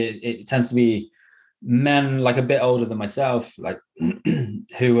strikes me, it tends to be men like a bit older than myself, like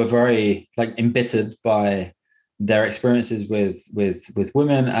who are very like embittered by their experiences with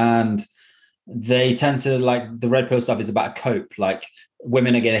women, and they tend to like, the red pill stuff is about a cope. Like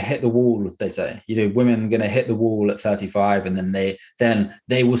women are going to hit the wall, they say, women are going to hit the wall at 35, and then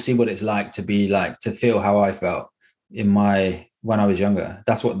they will see what it's like to be like, to feel how I felt when I was younger.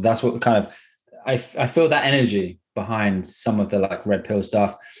 That's what kind of, I feel that energy behind some of the like red pill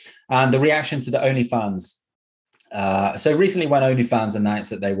stuff. And the reaction to the OnlyFans. So recently when OnlyFans announced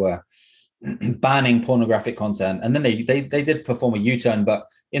that they were banning pornographic content, and then they did perform a U-turn, but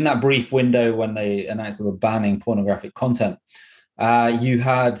in that brief window when they announced they were banning pornographic content, you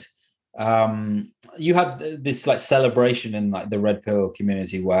had this like celebration in like the red pill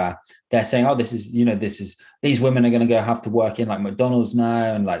community where they're saying, oh, these women are going to go have to work in like McDonald's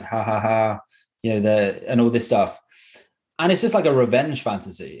now, and like and all this stuff. And it's just like a revenge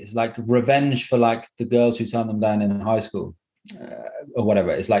fantasy. It's like revenge for like the girls who turned them down in high school, or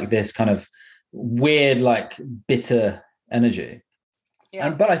whatever. It's like this kind of weird, like bitter energy. Yeah.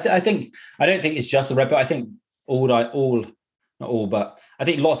 But I don't think it's just the red pill. I think not all, but I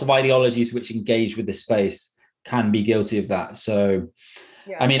think lots of ideologies which engage with this space can be guilty of that. So,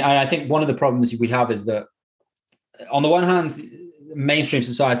 yeah. I mean, I think one of the problems we have is that on the one hand, mainstream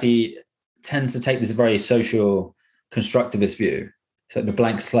society tends to take this very social constructivist view. So the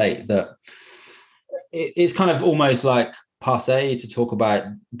blank slate, that it's kind of almost like passé to talk about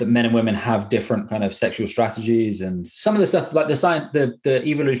that men and women have different kind of sexual strategies, and some of the stuff like the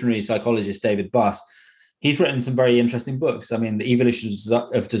evolutionary psychologist David Buss, he's written some very interesting books. I mean, The Evolution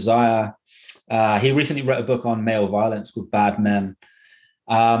of Desire. He recently wrote a book on male violence called Bad Men.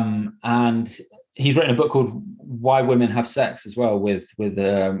 And he's written a book called Why Women Have Sex as well with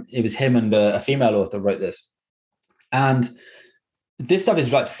it was him and a female author wrote this. And this stuff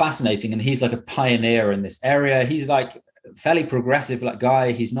is like fascinating. And he's like a pioneer in this area. He's like fairly progressive like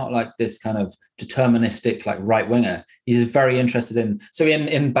guy. He's not like this kind of deterministic like right winger. He's very interested in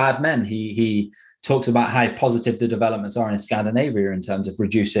Bad Men. He talks about how positive the developments are in Scandinavia in terms of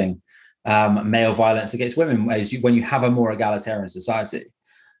reducing male violence against women. When you have a more egalitarian society,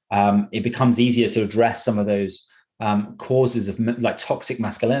 it becomes easier to address some of those causes of like toxic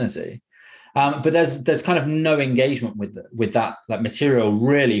masculinity. But there's kind of no engagement with that like material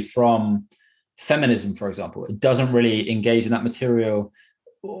really from feminism, for example. It doesn't really engage in that material,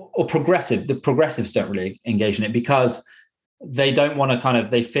 or progressive. The progressives don't really engage in it because they don't want to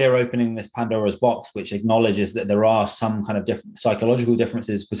they fear opening this Pandora's box, which acknowledges that there are some kind of different psychological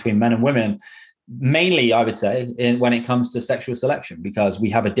differences between men and women. Mainly, I would say, when it comes to sexual selection, because we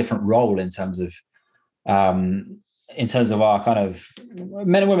have a different role in terms of our kind of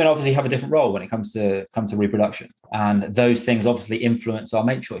men and women obviously have a different role when it comes to reproduction, and those things obviously influence our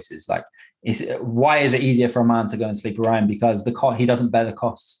mate choices. Like, why is it easier for a man to go and sleep around? Because he doesn't bear the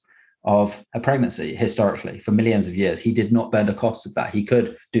costs of a pregnancy. Historically, for millions of years, he did not bear the costs of that. He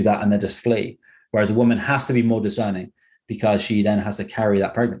could do that and then just flee, whereas a woman has to be more discerning because she then has to carry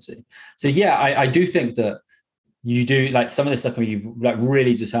that pregnancy. So yeah, I do think that you do, like, some of this stuff can be like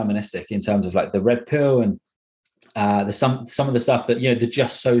really deterministic in terms of like the red pill and some of the stuff that, the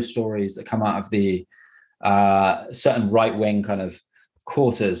just so stories that come out of the certain right-wing kind of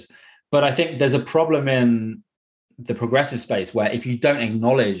quarters. But I think there's a problem in the progressive space where if you don't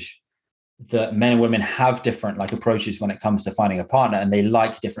acknowledge that men and women have different like approaches when it comes to finding a partner and they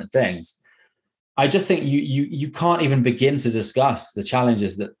like different things, I just think you can't even begin to discuss the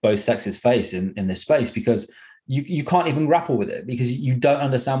challenges that both sexes face in this space, because you can't even grapple with it, because you don't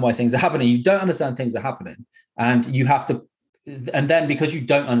understand why things are happening. You don't understand things are happening. And then because you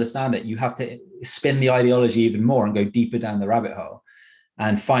don't understand it, you have to spin the ideology even more and go deeper down the rabbit hole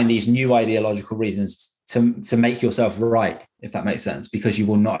and find these new ideological reasons to make yourself right, if that makes sense, because you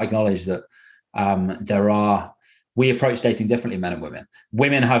will not acknowledge that we approach dating differently, men and women.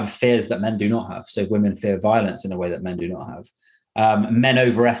 Women have fears that men do not have. So women fear violence in a way that men do not have. Men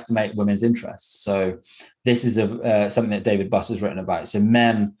overestimate women's interests. So this is something that David Buss has written about. So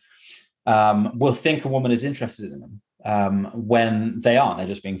men will think a woman is interested in them when they aren't. They're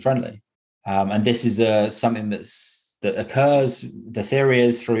just being friendly. And this is something that occurs. The theory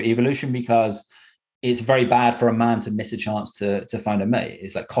is through evolution, because it's very bad for a man to miss a chance to find a mate.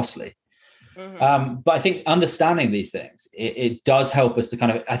 It's like costly. Mm-hmm. But I think understanding these things, it does help us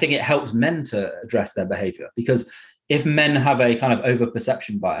to I think it helps men to address their behavior, because if men have a kind of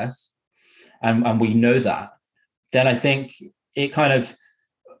over-perception bias, and we know that, then I think I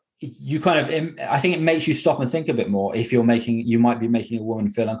think it makes you stop and think a bit more if you might be making a woman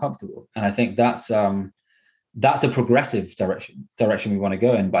feel uncomfortable. And I think that's a progressive direction we want to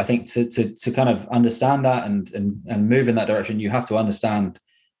go in. But I think to kind of understand that and move in that direction, you have to understand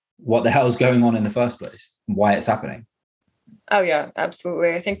what the hell is going on in the first place and why it's happening. Oh yeah,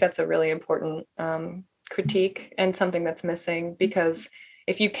 absolutely. I think that's a really important critique and something that's missing, because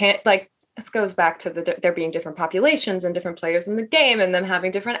if you can't, like, this goes back to there being different populations and different players in the game and them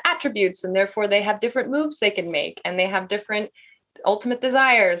having different attributes, and therefore they have different moves they can make and they have different ultimate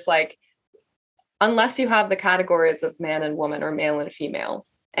desires. Like, unless you have the categories of man and woman or male and female,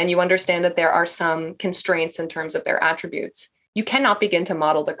 and you understand that there are some constraints in terms of their attributes, you cannot begin to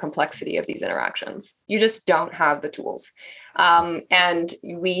model the complexity of these interactions. You just don't have the tools. And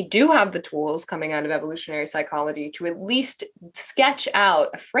we do have the tools coming out of evolutionary psychology to at least sketch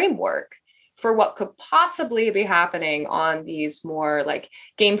out a framework for what could possibly be happening on these more like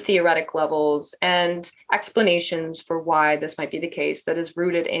game theoretic levels, and explanations for why this might be the case that is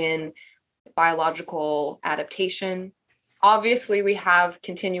rooted in biological adaptation. Obviously, we have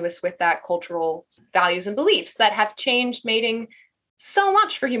continuous with that cultural values and beliefs that have changed mating so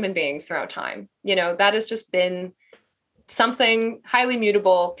much for human beings throughout time. That has just been something highly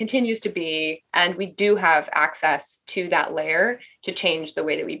mutable, continues to be, and we do have access to that layer to change the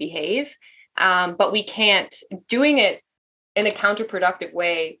way that we behave. But we can't. Doing it in a counterproductive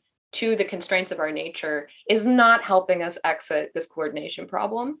way to the constraints of our nature is not helping us exit this coordination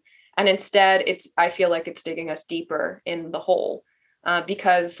problem. And instead, I feel like it's digging us deeper in the hole.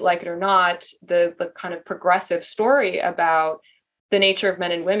 Because, like it or not, the kind of progressive story about the nature of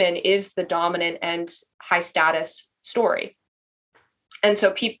men and women is the dominant and high status story. And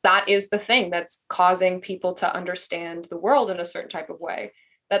so that is the thing that's causing people to understand the world in a certain type of way.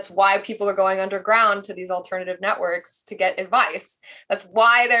 That's why people are going underground to these alternative networks to get advice. That's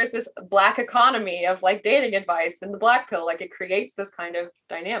why there's this Black economy of like dating advice and the Black pill. Like, it creates this kind of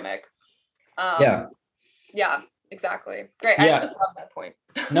dynamic. Yeah. Exactly. Great. Yeah. I just love that point.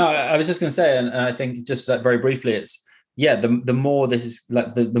 No, I was just going to say, and I think just like very briefly, it's the more this is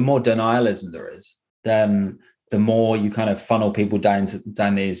like the more denialism there is, then the more you kind of funnel people down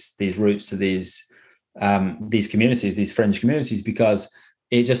these routes to these communities, these fringe communities, because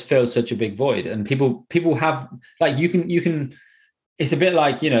it just fills such a big void. And people have like you can. It's a bit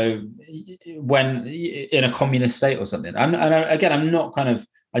like when in a communist state or something. I'm not kind of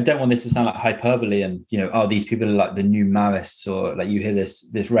I don't want this to sound like hyperbole and, you know, oh, these people are like the new Maoists, or like you hear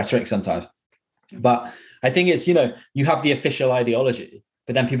this rhetoric sometimes. But I think it's, you know, you have the official ideology,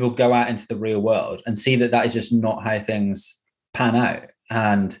 but then people go out into the real world and see that is just not how things pan out.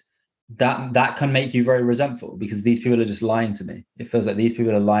 And that can make you very resentful, because these people are just lying to me. It feels like these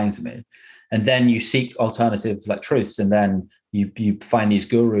people are lying to me. And then you seek alternative like truths, and then you find these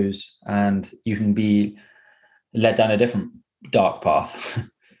gurus, and you can be led down a different dark path.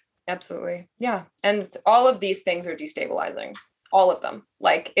 Absolutely. Yeah. And all of these things are destabilizing. All of them.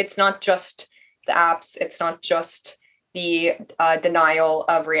 Like, it's not just the apps. It's not just the denial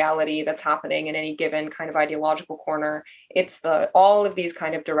of reality that's happening in any given kind of ideological corner. It's all of these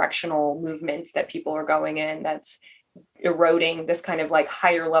kind of directional movements that people are going in that's eroding this kind of like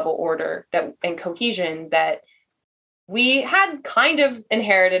higher level order that and cohesion that we had kind of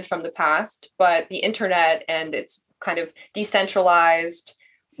inherited from the past, but the internet and its kind of decentralized,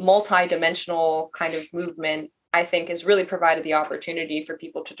 multi-dimensional kind of movement, I think, has really provided the opportunity for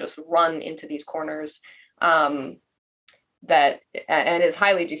people to just run into these corners that and is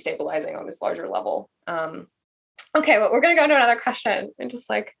highly destabilizing on this larger level. Okay, well, we're going to go to another question. I just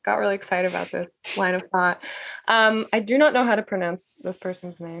like got really excited about this line of thought. I do not know how to pronounce this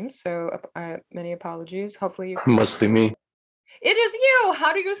person's name, so many apologies. Hopefully you can. Must be me. It is you.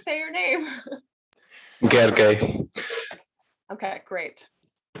 How do you say your name? Gergely. Okay, great.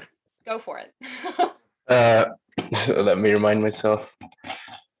 Go for it. Let me remind myself.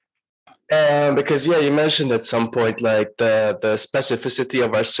 Because you mentioned at some point like the specificity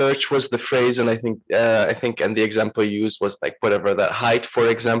of our search was the phrase, and I think and the example you used was like whatever that height, for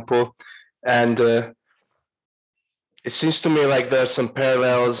example, and it seems to me like there's some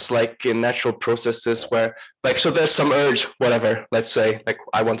parallels like in natural processes where like, so there's some urge, whatever, let's say like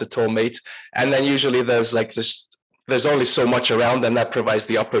I want a tall mate, and then usually there's only so much around, and that provides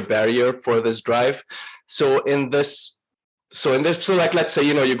the upper barrier for this drive. So like, let's say,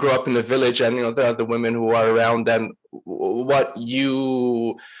 you grow up in a village, and, there are the women who are around, and what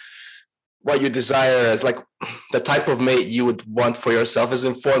you desire as like the type of mate you would want for yourself is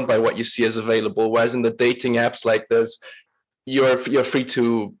informed by what you see as available. Whereas in the dating apps, like you're free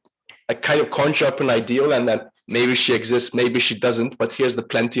to kind of conjure up an ideal, and that maybe she exists, maybe she doesn't, but here's the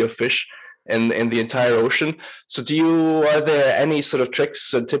plenty of fish in the entire ocean. So are there any sort of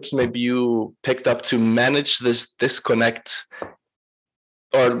tricks or tips maybe you picked up to manage this disconnect?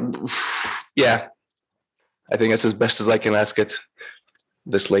 Or I think that's as best as I can ask it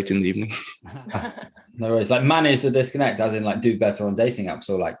this late in the evening. No worries. Like, manage the disconnect as in like do better on dating apps,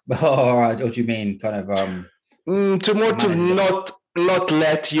 or like or do you mean kind of to not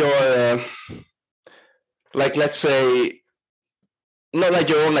let your like, let's say, not like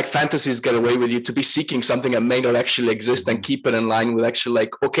your own like fantasies get away with you, to be seeking something that may not actually exist, and keep it in line with actually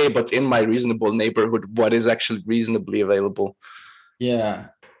like, okay, but in my reasonable neighborhood, what is actually reasonably available? No,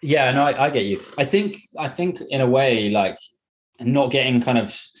 I get you. I think in a way, like, not getting kind of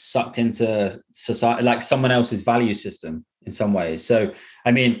sucked into society, like someone else's value system in some ways. So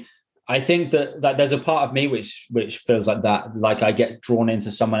I mean, I think that there's a part of me which feels like that, like I get drawn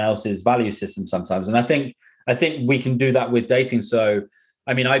into someone else's value system sometimes, and I think we can do that with dating. So,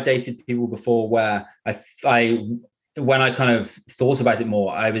 I mean, I've dated people before where when I kind of thought about it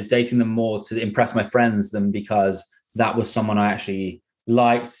more, I was dating them more to impress my friends than because that was someone I actually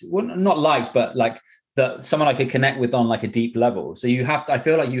liked. Well, not liked, but like someone I could connect with on like a deep level. So I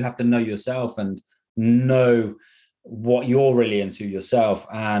feel like you have to know yourself and know what you're really into yourself.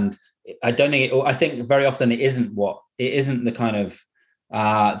 And I think very often it isn't the kind of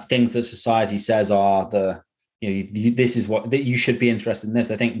things that society says are the, this is what that you should be interested in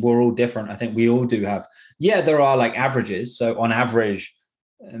this. I think we're all different. I think we all do have, there are like averages. So on average,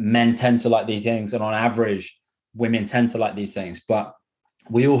 men tend to like these things, and on average, women tend to like these things, but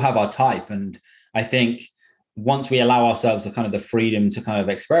we all have our type. And I think once we allow ourselves the kind of the freedom to kind of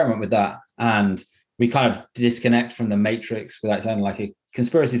experiment with that, and we kind of disconnect from the matrix, without sounding like a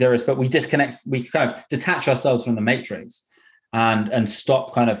conspiracy theorist, but we kind of detach ourselves from the matrix and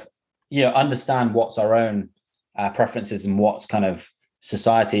stop kind of, understand what's our own preferences and what's kind of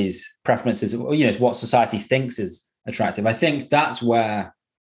society's preferences, what society thinks is attractive. I think that's where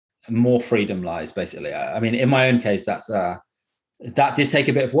more freedom lies, basically. I mean, in my own case, that did take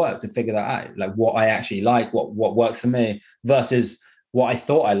a bit of work to figure that out, like what I actually like, what works for me versus what I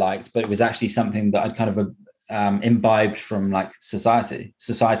thought I liked, but it was actually something that I'd kind of imbibed from like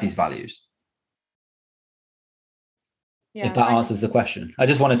society's values. If that answers the question. I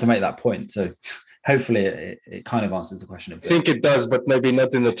just wanted to make that point. So hopefully it kind of answers the question a bit. I think it does, but maybe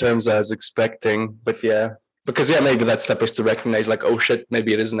not in the terms I was expecting. But yeah. because maybe that step is to recognize like, oh shit,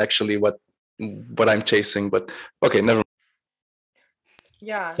 maybe it isn't actually what I'm chasing, but okay, never.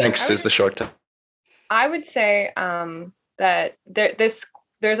 Yeah. Thanks is the short term. I would say that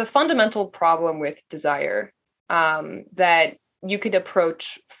there's a fundamental problem with desire that you could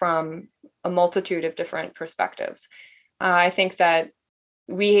approach from a multitude of different perspectives. I think that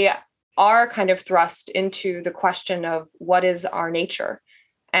we are kind of thrust into the question of what is our nature,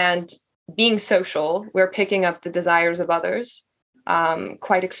 and being social, we're picking up the desires of others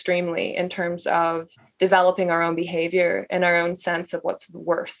quite extremely in terms of developing our own behavior and our own sense of what's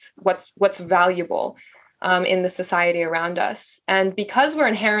worth, what's valuable in the society around us. And because we're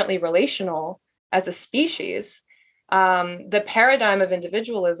inherently relational as a species, the paradigm of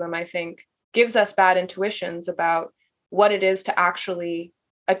individualism, I think, gives us bad intuitions about what it is to actually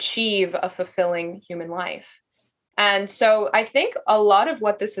achieve a fulfilling human life. And so I think a lot of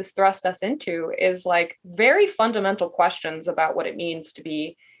what this has thrust us into is like very fundamental questions about what it means to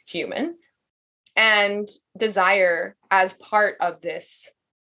be human, and desire as part of this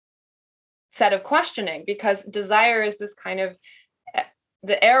set of questioning, because desire is this kind of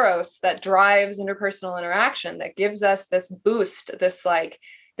the eros that drives interpersonal interaction, that gives us this boost,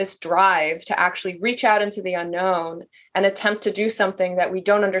 this drive to actually reach out into the unknown and attempt to do something that we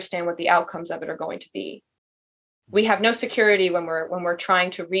don't understand what the outcomes of it are going to be. We have no security when we're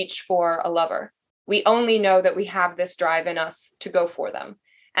trying to reach for a lover. We only know that we have this drive in us to go for them.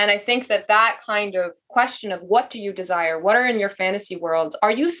 And I think that kind of question of what do you desire? What are in your fantasy worlds?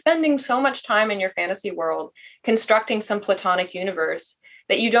 Are you spending so much time in your fantasy world constructing some platonic universe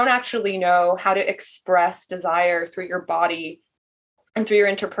that you don't actually know how to express desire through your body and through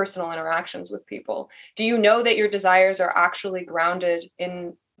your interpersonal interactions with people? Do you know that your desires are actually grounded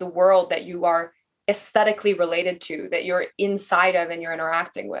in the world that you are aesthetically related to, that you're inside of and you're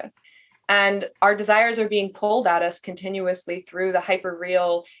interacting with? And our desires are being pulled at us continuously through the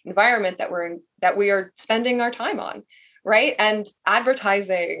hyper-real environment that we are spending our time on, right? And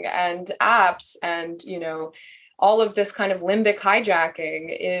advertising and apps and, all of this kind of limbic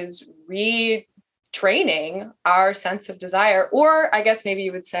hijacking is retraining our sense of desire, or I guess maybe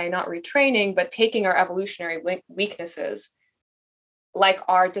you would say not retraining, but taking our evolutionary weaknesses, like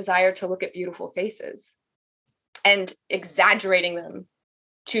our desire to look at beautiful faces, and exaggerating them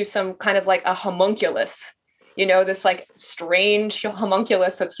to some kind of like a homunculus, this like strange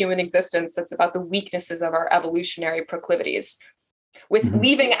homunculus of human existence that's about the weaknesses of our evolutionary proclivities, with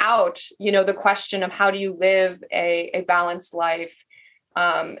leaving out, the question of how do you live a balanced life.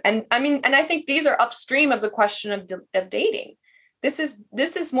 And I think these are upstream of the question of dating. This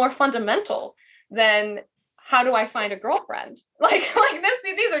is more fundamental than how do I find a girlfriend? Like this,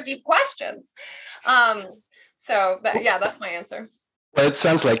 these are deep questions. That's my answer. Well, it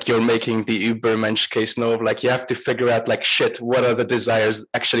sounds like you're making the Übermensch case now of like, you have to figure out like, shit, what are the desires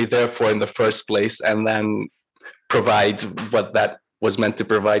actually there for in the first place, and then provide what that was meant to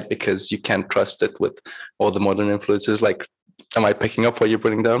provide, because you can't trust it with all the modern influences. Like, am I picking up what you're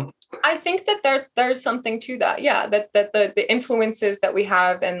putting down? I think that there's something to that. Yeah, that the influences that we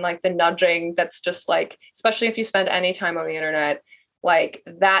have and like the nudging, that's just like, especially if you spend any time on the internet, like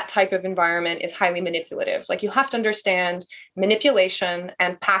that type of environment is highly manipulative. Like you have to understand manipulation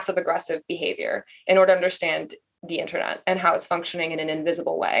and passive aggressive behavior in order to understand the internet and how it's functioning in an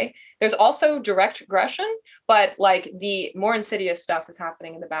invisible way. There's also direct aggression, but like the more insidious stuff is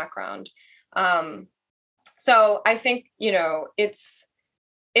happening in the background. So I think,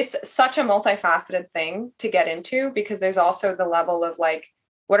 it's such a multifaceted thing to get into, because there's also the level of like,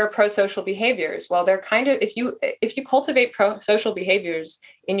 what are pro-social behaviors? Well, they're kind of, if you cultivate pro-social behaviors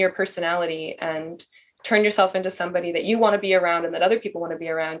in your personality and turn yourself into somebody that you want to be around and that other people want to be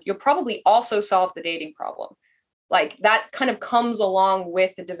around, you'll probably also solve the dating problem. Like that kind of comes along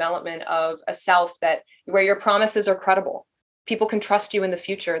with the development of a self where your promises are credible. People can trust you in the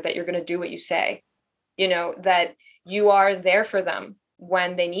future, that you're going to do what you say, that you are there for them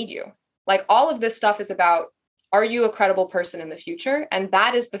when they need you. Like all of this stuff is about, are you a credible person in the future? And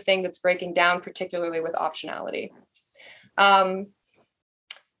that is the thing that's breaking down, particularly with optionality.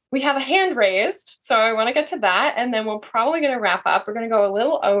 We have a hand raised, so I want to get to that, and then we're probably going to wrap up. We're going to go a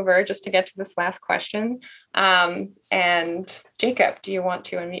little over just to get to this last question. And Jacob, do you want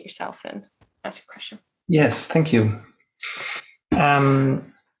to unmute yourself and ask a question? Yes, thank you.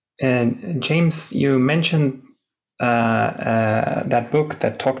 And James, you mentioned that book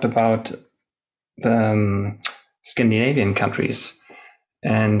that talked about the Scandinavian countries.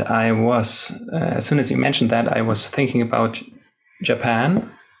 And I was, as soon as you mentioned that, I was thinking about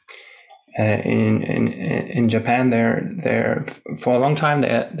Japan. in Japan, there for a long time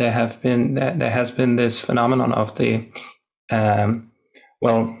there has been this phenomenon of the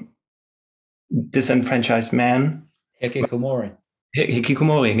disenfranchised man. Hikikomori.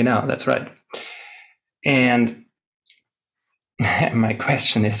 Hikikomori, genau, that's right. And my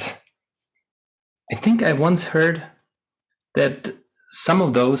question is, I think I once heard that some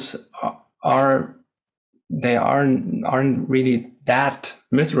of those aren't really that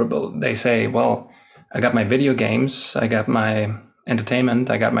miserable. They say, well, I got my video games, I got my entertainment,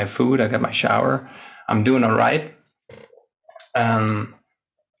 I got my food, I got my shower, I'm doing all right. And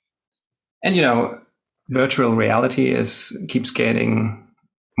virtual reality keeps getting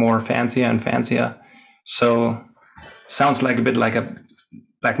more fancier and fancier. So sounds like a bit like a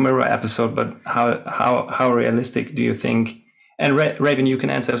Black Mirror episode, but how realistic do you think? And Raven, you can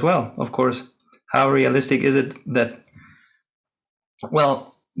answer as well, of course. How realistic is it that,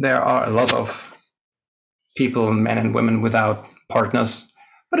 well, there are a lot of people, men and women, without partners,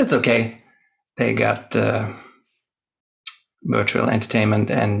 but it's okay. They got virtual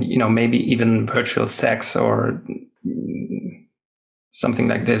entertainment and, maybe even virtual sex or something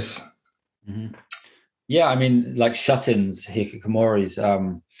like this. Mm-hmm. Yeah, I mean, like shut-ins, hikikomoris.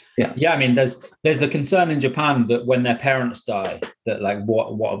 Yeah, I mean, there's a concern in Japan that when their parents die, that like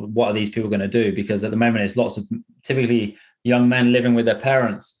what are these people going to do? Because at the moment, it's lots of typically young men living with their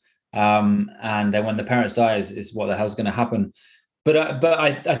parents, and then when the parents die, is what the hell's going to happen? But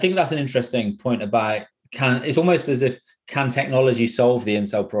I think that's an interesting point about it's almost as if can technology solve the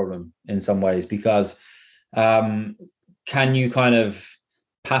incel problem in some ways? Because can you kind of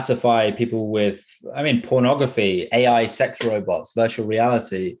pacify people with, I mean, pornography, AI sex robots, virtual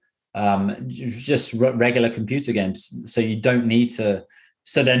reality, just regular computer games. So you don't need to,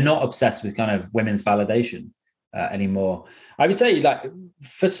 so they're not obsessed with kind of women's validation anymore. I would say like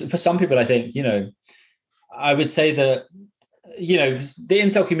for some people, I think, I would say that, the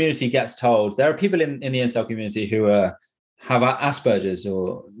incel community gets told, there are people in the incel community who have Asperger's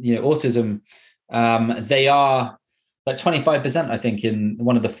or, autism. They are like 25%, I think, in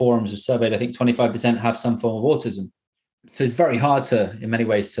one of the forums was surveyed, I think 25% have some form of autism. So it's very hard in many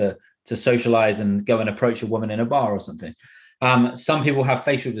ways, to socialize and go and approach a woman in a bar or something. Some people have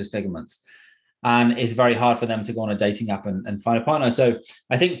facial disfigurements, and it's very hard for them to go on a dating app and find a partner. So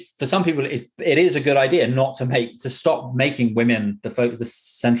I think for some people, it is a good idea not to stop making women the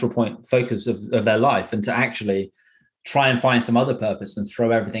central point focus of their life, and to actually try and find some other purpose and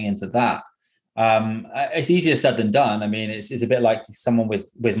throw everything into that. It's easier said than done. I mean, it's a bit like someone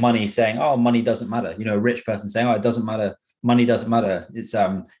with money saying, "Oh, money doesn't matter." A rich person saying, "Oh, it doesn't matter. Money doesn't matter."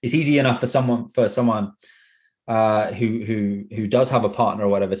 It's easy enough for someone who does have a partner or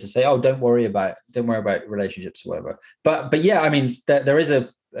whatever to say, "Oh, don't worry about relationships or whatever." But yeah, I mean, there is a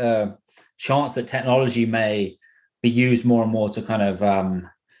chance that technology may be used more and more to kind of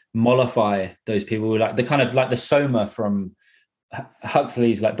mollify those people, like the Soma from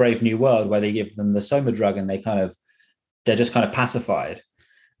Huxley's like Brave New World, where they give them the Soma drug and they're just kind of pacified.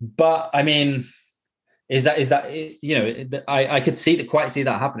 But I mean, is that I could quite see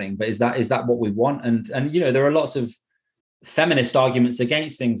that happening, but is that what we want? And there are lots of feminist arguments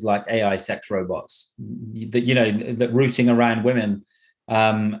against things like AI sex robots that rooting around women,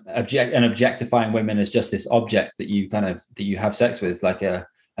 objectifying women as just this object that you have sex with, like a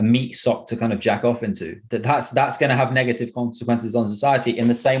meat sock to kind of jack off into. That's going to have negative consequences on society in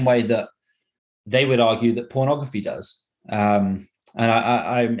the same way that they would argue that pornography does. And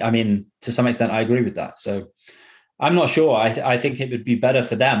I mean, to some extent, I agree with that. So I'm not sure. I think it would be better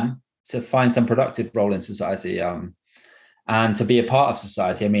for them to find some productive role in society, and to be a part of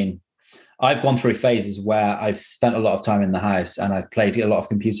society. I mean, I've gone through phases where I've spent a lot of time in the house and I've played a lot of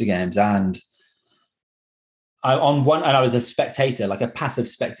computer games, and I was a spectator, like a passive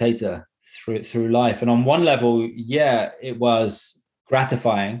spectator through life. And on one level, yeah, it was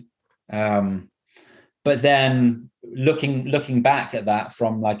gratifying. But then looking back at that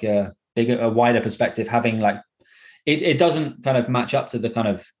from like a wider perspective, having like, it doesn't kind of match up to the kind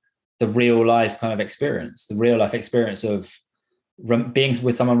of the real life kind of experience, of being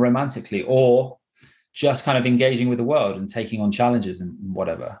with someone romantically, or just kind of engaging with the world and taking on challenges and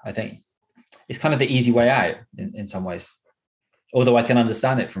whatever. I think it's kind of the easy way out in some ways, although I can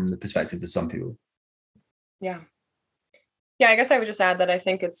understand it from the perspective of some people. Yeah. I guess I would just add that I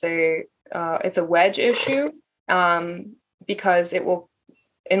think it's a wedge issue, because it will,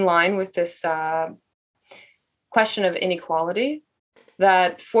 in line with this question of inequality,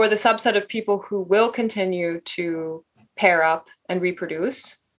 that for the subset of people who will continue to pair up and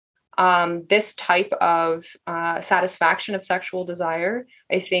reproduce, this type of satisfaction of sexual desire,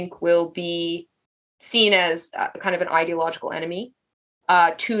 I think, will be seen as kind of an ideological enemy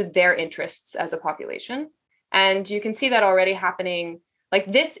to their interests as a population. And you can see that already happening.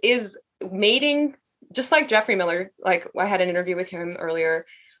 Like, this is mating, just like Jeffrey Miller, like I had an interview with him earlier,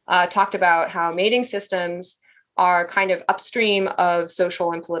 talked about how mating systems are kind of upstream of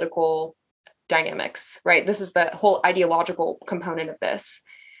social and political dynamics, right? This is the whole ideological component of this.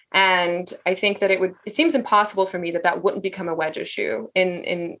 And I think that it seems impossible for me that wouldn't become a wedge issue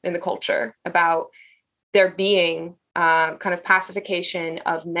in the culture, about there being kind of pacification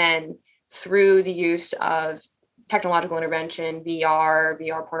of men through the use of technological intervention,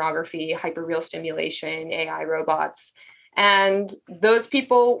 VR pornography, hyperreal stimulation, AI robots. And those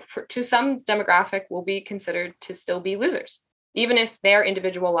people, to some demographic, will be considered to still be losers, even if their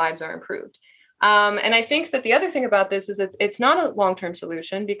individual lives are improved. And I think that the other thing about this is that it's not a long-term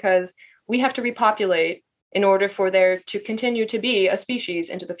solution, because we have to repopulate in order for there to continue to be a species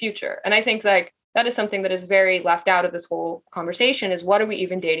into the future. And I think like that is something that is very left out of this whole conversation, is what are we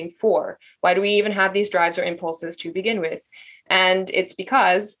even dating for? Why do we even have these drives or impulses to begin with? And it's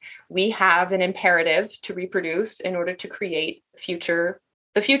because we have an imperative to reproduce in order to create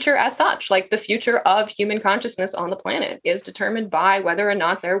the future as such. Like, the future of human consciousness on the planet is determined by whether or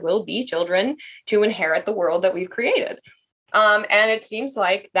not there will be children to inherit the world that we've created. And it seems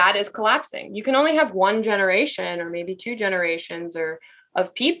like that is collapsing. You can only have one generation or maybe two generations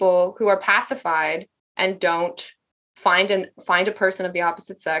of people who are pacified and don't find a person of the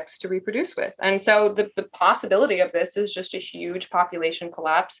opposite sex to reproduce with. And so the possibility of this is just a huge population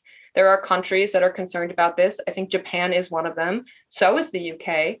collapse. There are countries that are concerned about this. I think Japan is one of them. So is the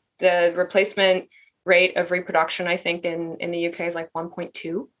UK. The replacement rate of reproduction, I think, in the UK is like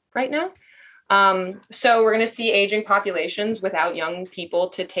 1.2 right now. So we're going to see aging populations without young people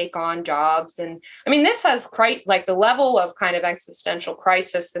to take on jobs. And I mean, this has quite like the level of kind of existential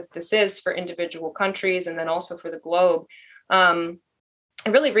crisis that this is for individual countries and then also for the globe. It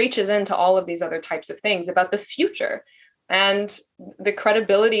really reaches into all of these other types of things about the future and the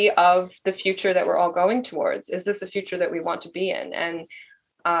credibility of the future that we're all going towards. Is this a future that we want to be in? And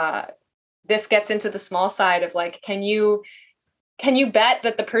this gets into the small side of like, can you bet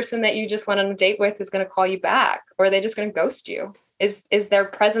that the person that you just went on a date with is going to call you back, or are they just going to ghost you? Is their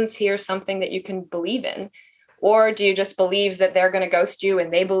presence here something that you can believe in? Or do you just believe that they're going to ghost you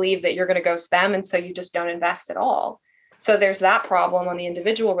and they believe that you're going to ghost them, and so you just don't invest at all? So there's that problem on the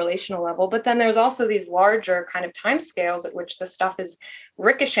individual relational level, but then there's also these larger kind of timescales at which this stuff is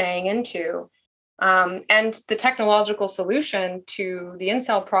ricocheting into. And the technological solution to the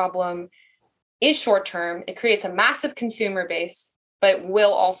incel problem is short term. It creates a massive consumer base, but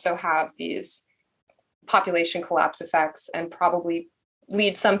will also have these population collapse effects and probably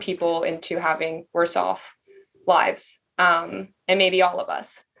lead some people into having worse off lives, and maybe all of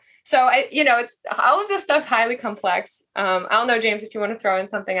us. So it's all of this stuff highly complex. I don't know, James, if you want to throw in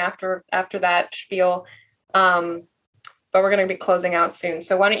something after that spiel, but we're going to be closing out soon.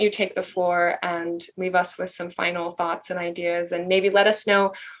 So why don't you take the floor and leave us with some final thoughts and ideas, and maybe let us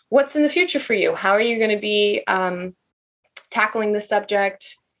know what's in the future for you. How are you going to be tackling this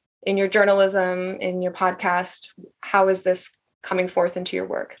subject in your journalism, in your podcast? How is this coming forth into your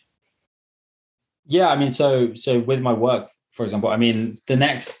work? Yeah, I mean, so with my work, for example, I mean, the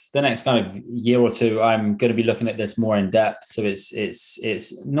next kind of year or two, I'm going to be looking at this more in depth. So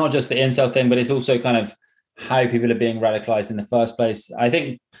it's not just the incel thing, but it's also kind of how people are being radicalized in the first place. I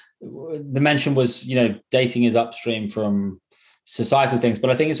think the mention was, dating is upstream from societal things,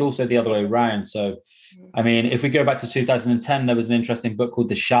 but I think it's also the other way around. So, I mean, if we go back to 2010, there was an interesting book called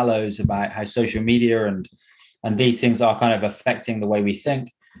The Shallows about how social media and these things are kind of affecting the way we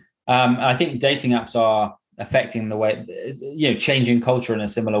think. I think dating apps are affecting the way, changing culture in a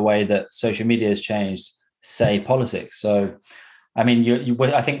similar way that social media has changed, say, politics. So, I mean,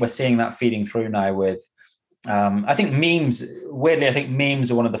 I think we're seeing that feeding through now with, I think memes, weirdly, I think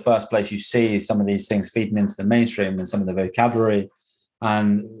memes are one of the first places you see some of these things feeding into the mainstream and some of the vocabulary,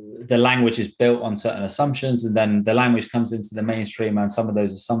 and the language is built on certain assumptions, and then the language comes into the mainstream and some of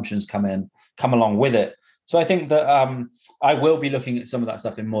those assumptions come along with it. So I think that I will be looking at some of that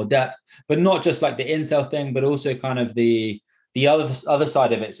stuff in more depth, but not just like the incel thing, but also kind of the other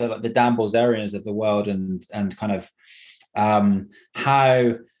side of it. So like the Dan Bilzerians of the world and kind of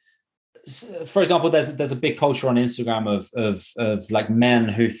how, for example, there's a big culture on Instagram of like men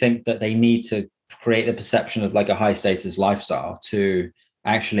who think that they need to create the perception of like a high status lifestyle to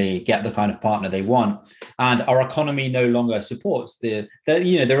actually get the kind of partner they want. And our economy no longer supports there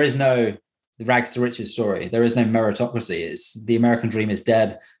is no rags to riches story. There is no meritocracy. The American dream is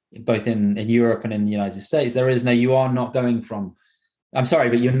dead. both in Europe and in the United States, you are not going from, I'm sorry,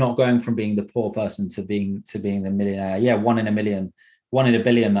 but you're not going from being the poor person to being the millionaire. Yeah, 1 in a million, 1 in a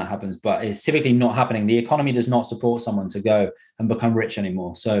billion that happens, but it's typically not happening. The economy does not support someone to go and become rich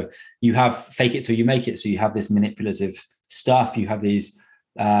anymore. So you have fake it till you make it. So you have this manipulative stuff. You have these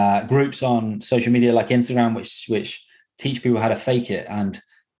groups on social media like Instagram, which teach people how to fake it and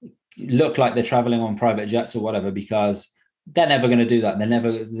look like they're traveling on private jets or whatever, because they're never going to do that.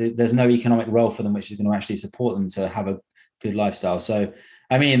 There's no economic role for them which is going to actually support them to have a good lifestyle. So,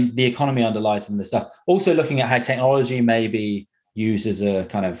 I mean, the economy underlies some of this stuff. Also looking at how technology may be used as a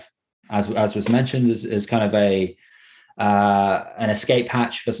kind of, as was mentioned, as kind of an escape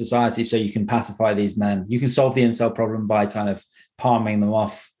hatch for society. So you can pacify these men. You can solve the incel problem by kind of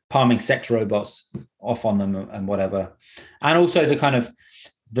palming sex robots off on them and whatever. And also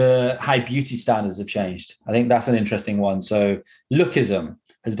the how beauty standards have changed. I think that's an interesting one. So lookism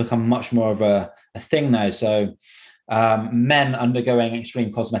has become much more of a thing now. So men undergoing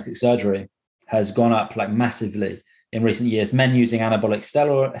extreme cosmetic surgery has gone up like massively in recent years. Men using anabolic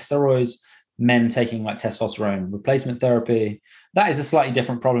steroids, men taking like testosterone replacement therapy. That is a slightly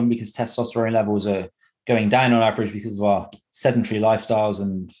different problem because testosterone levels are going down on average because of our sedentary lifestyles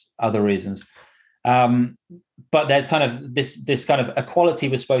and other reasons. But there's kind of this kind of equality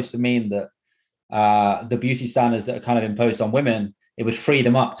was supposed to mean that the beauty standards that are kind of imposed on women, it would free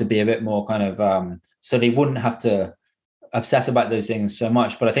them up to be a bit more kind of so they wouldn't have to obsess about those things so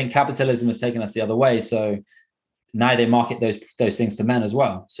much. But I think capitalism has taken us the other way. So now they market those things to men as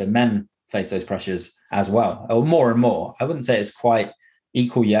well. So men face those pressures as well, or more and more. I wouldn't say it's quite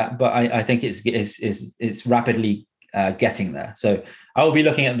equal yet, but I think it's rapidly getting there. So I will be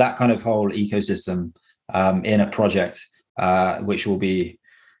looking at that kind of whole ecosystem in a project, which will be,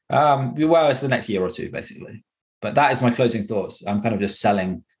 it's the next year or two, basically. But that is my closing thoughts. I'm kind of just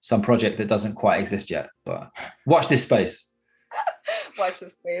selling some project that doesn't quite exist yet, but watch this space. Watch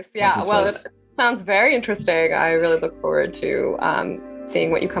this space. Yeah, it sounds very interesting. I really look forward to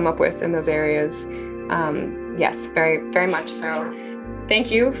seeing what you come up with in those areas. Yes, very, very much so.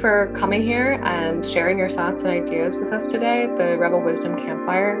 Thank you for coming here and sharing your thoughts and ideas with us today, the Rebel Wisdom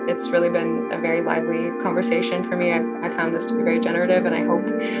Campfire. It's really been a very lively conversation for me. I found this to be very generative, and I hope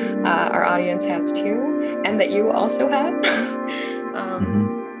our audience has too, and that you also have.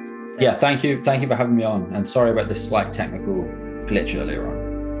 Yeah, thank you for having me on, and sorry about this slight technical glitch earlier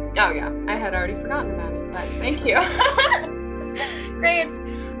on. Oh yeah, I had already forgotten about it, but thank you. Great.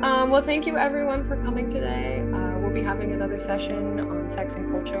 Well, thank you everyone for coming today. We'll be having another session on sex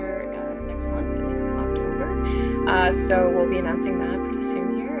and culture next month in October. So we'll be announcing that pretty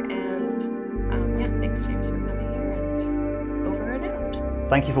soon here. And yeah, thanks James for coming here, and over and out.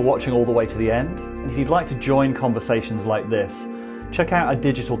 Thank you for watching all the way to the end. And if you'd like to join conversations like this, check out our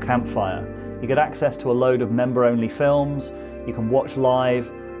digital campfire. You get access to a load of member-only films. You can watch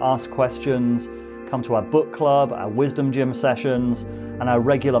live, ask questions, come to our book club, our wisdom gym sessions, and our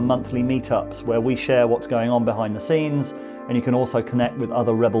regular monthly meetups where we share what's going on behind the scenes, and you can also connect with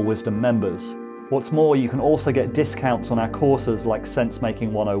other Rebel Wisdom members. What's more, you can also get discounts on our courses like Sense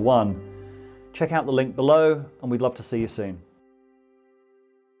Making 101. Check out the link below, and we'd love to see you soon.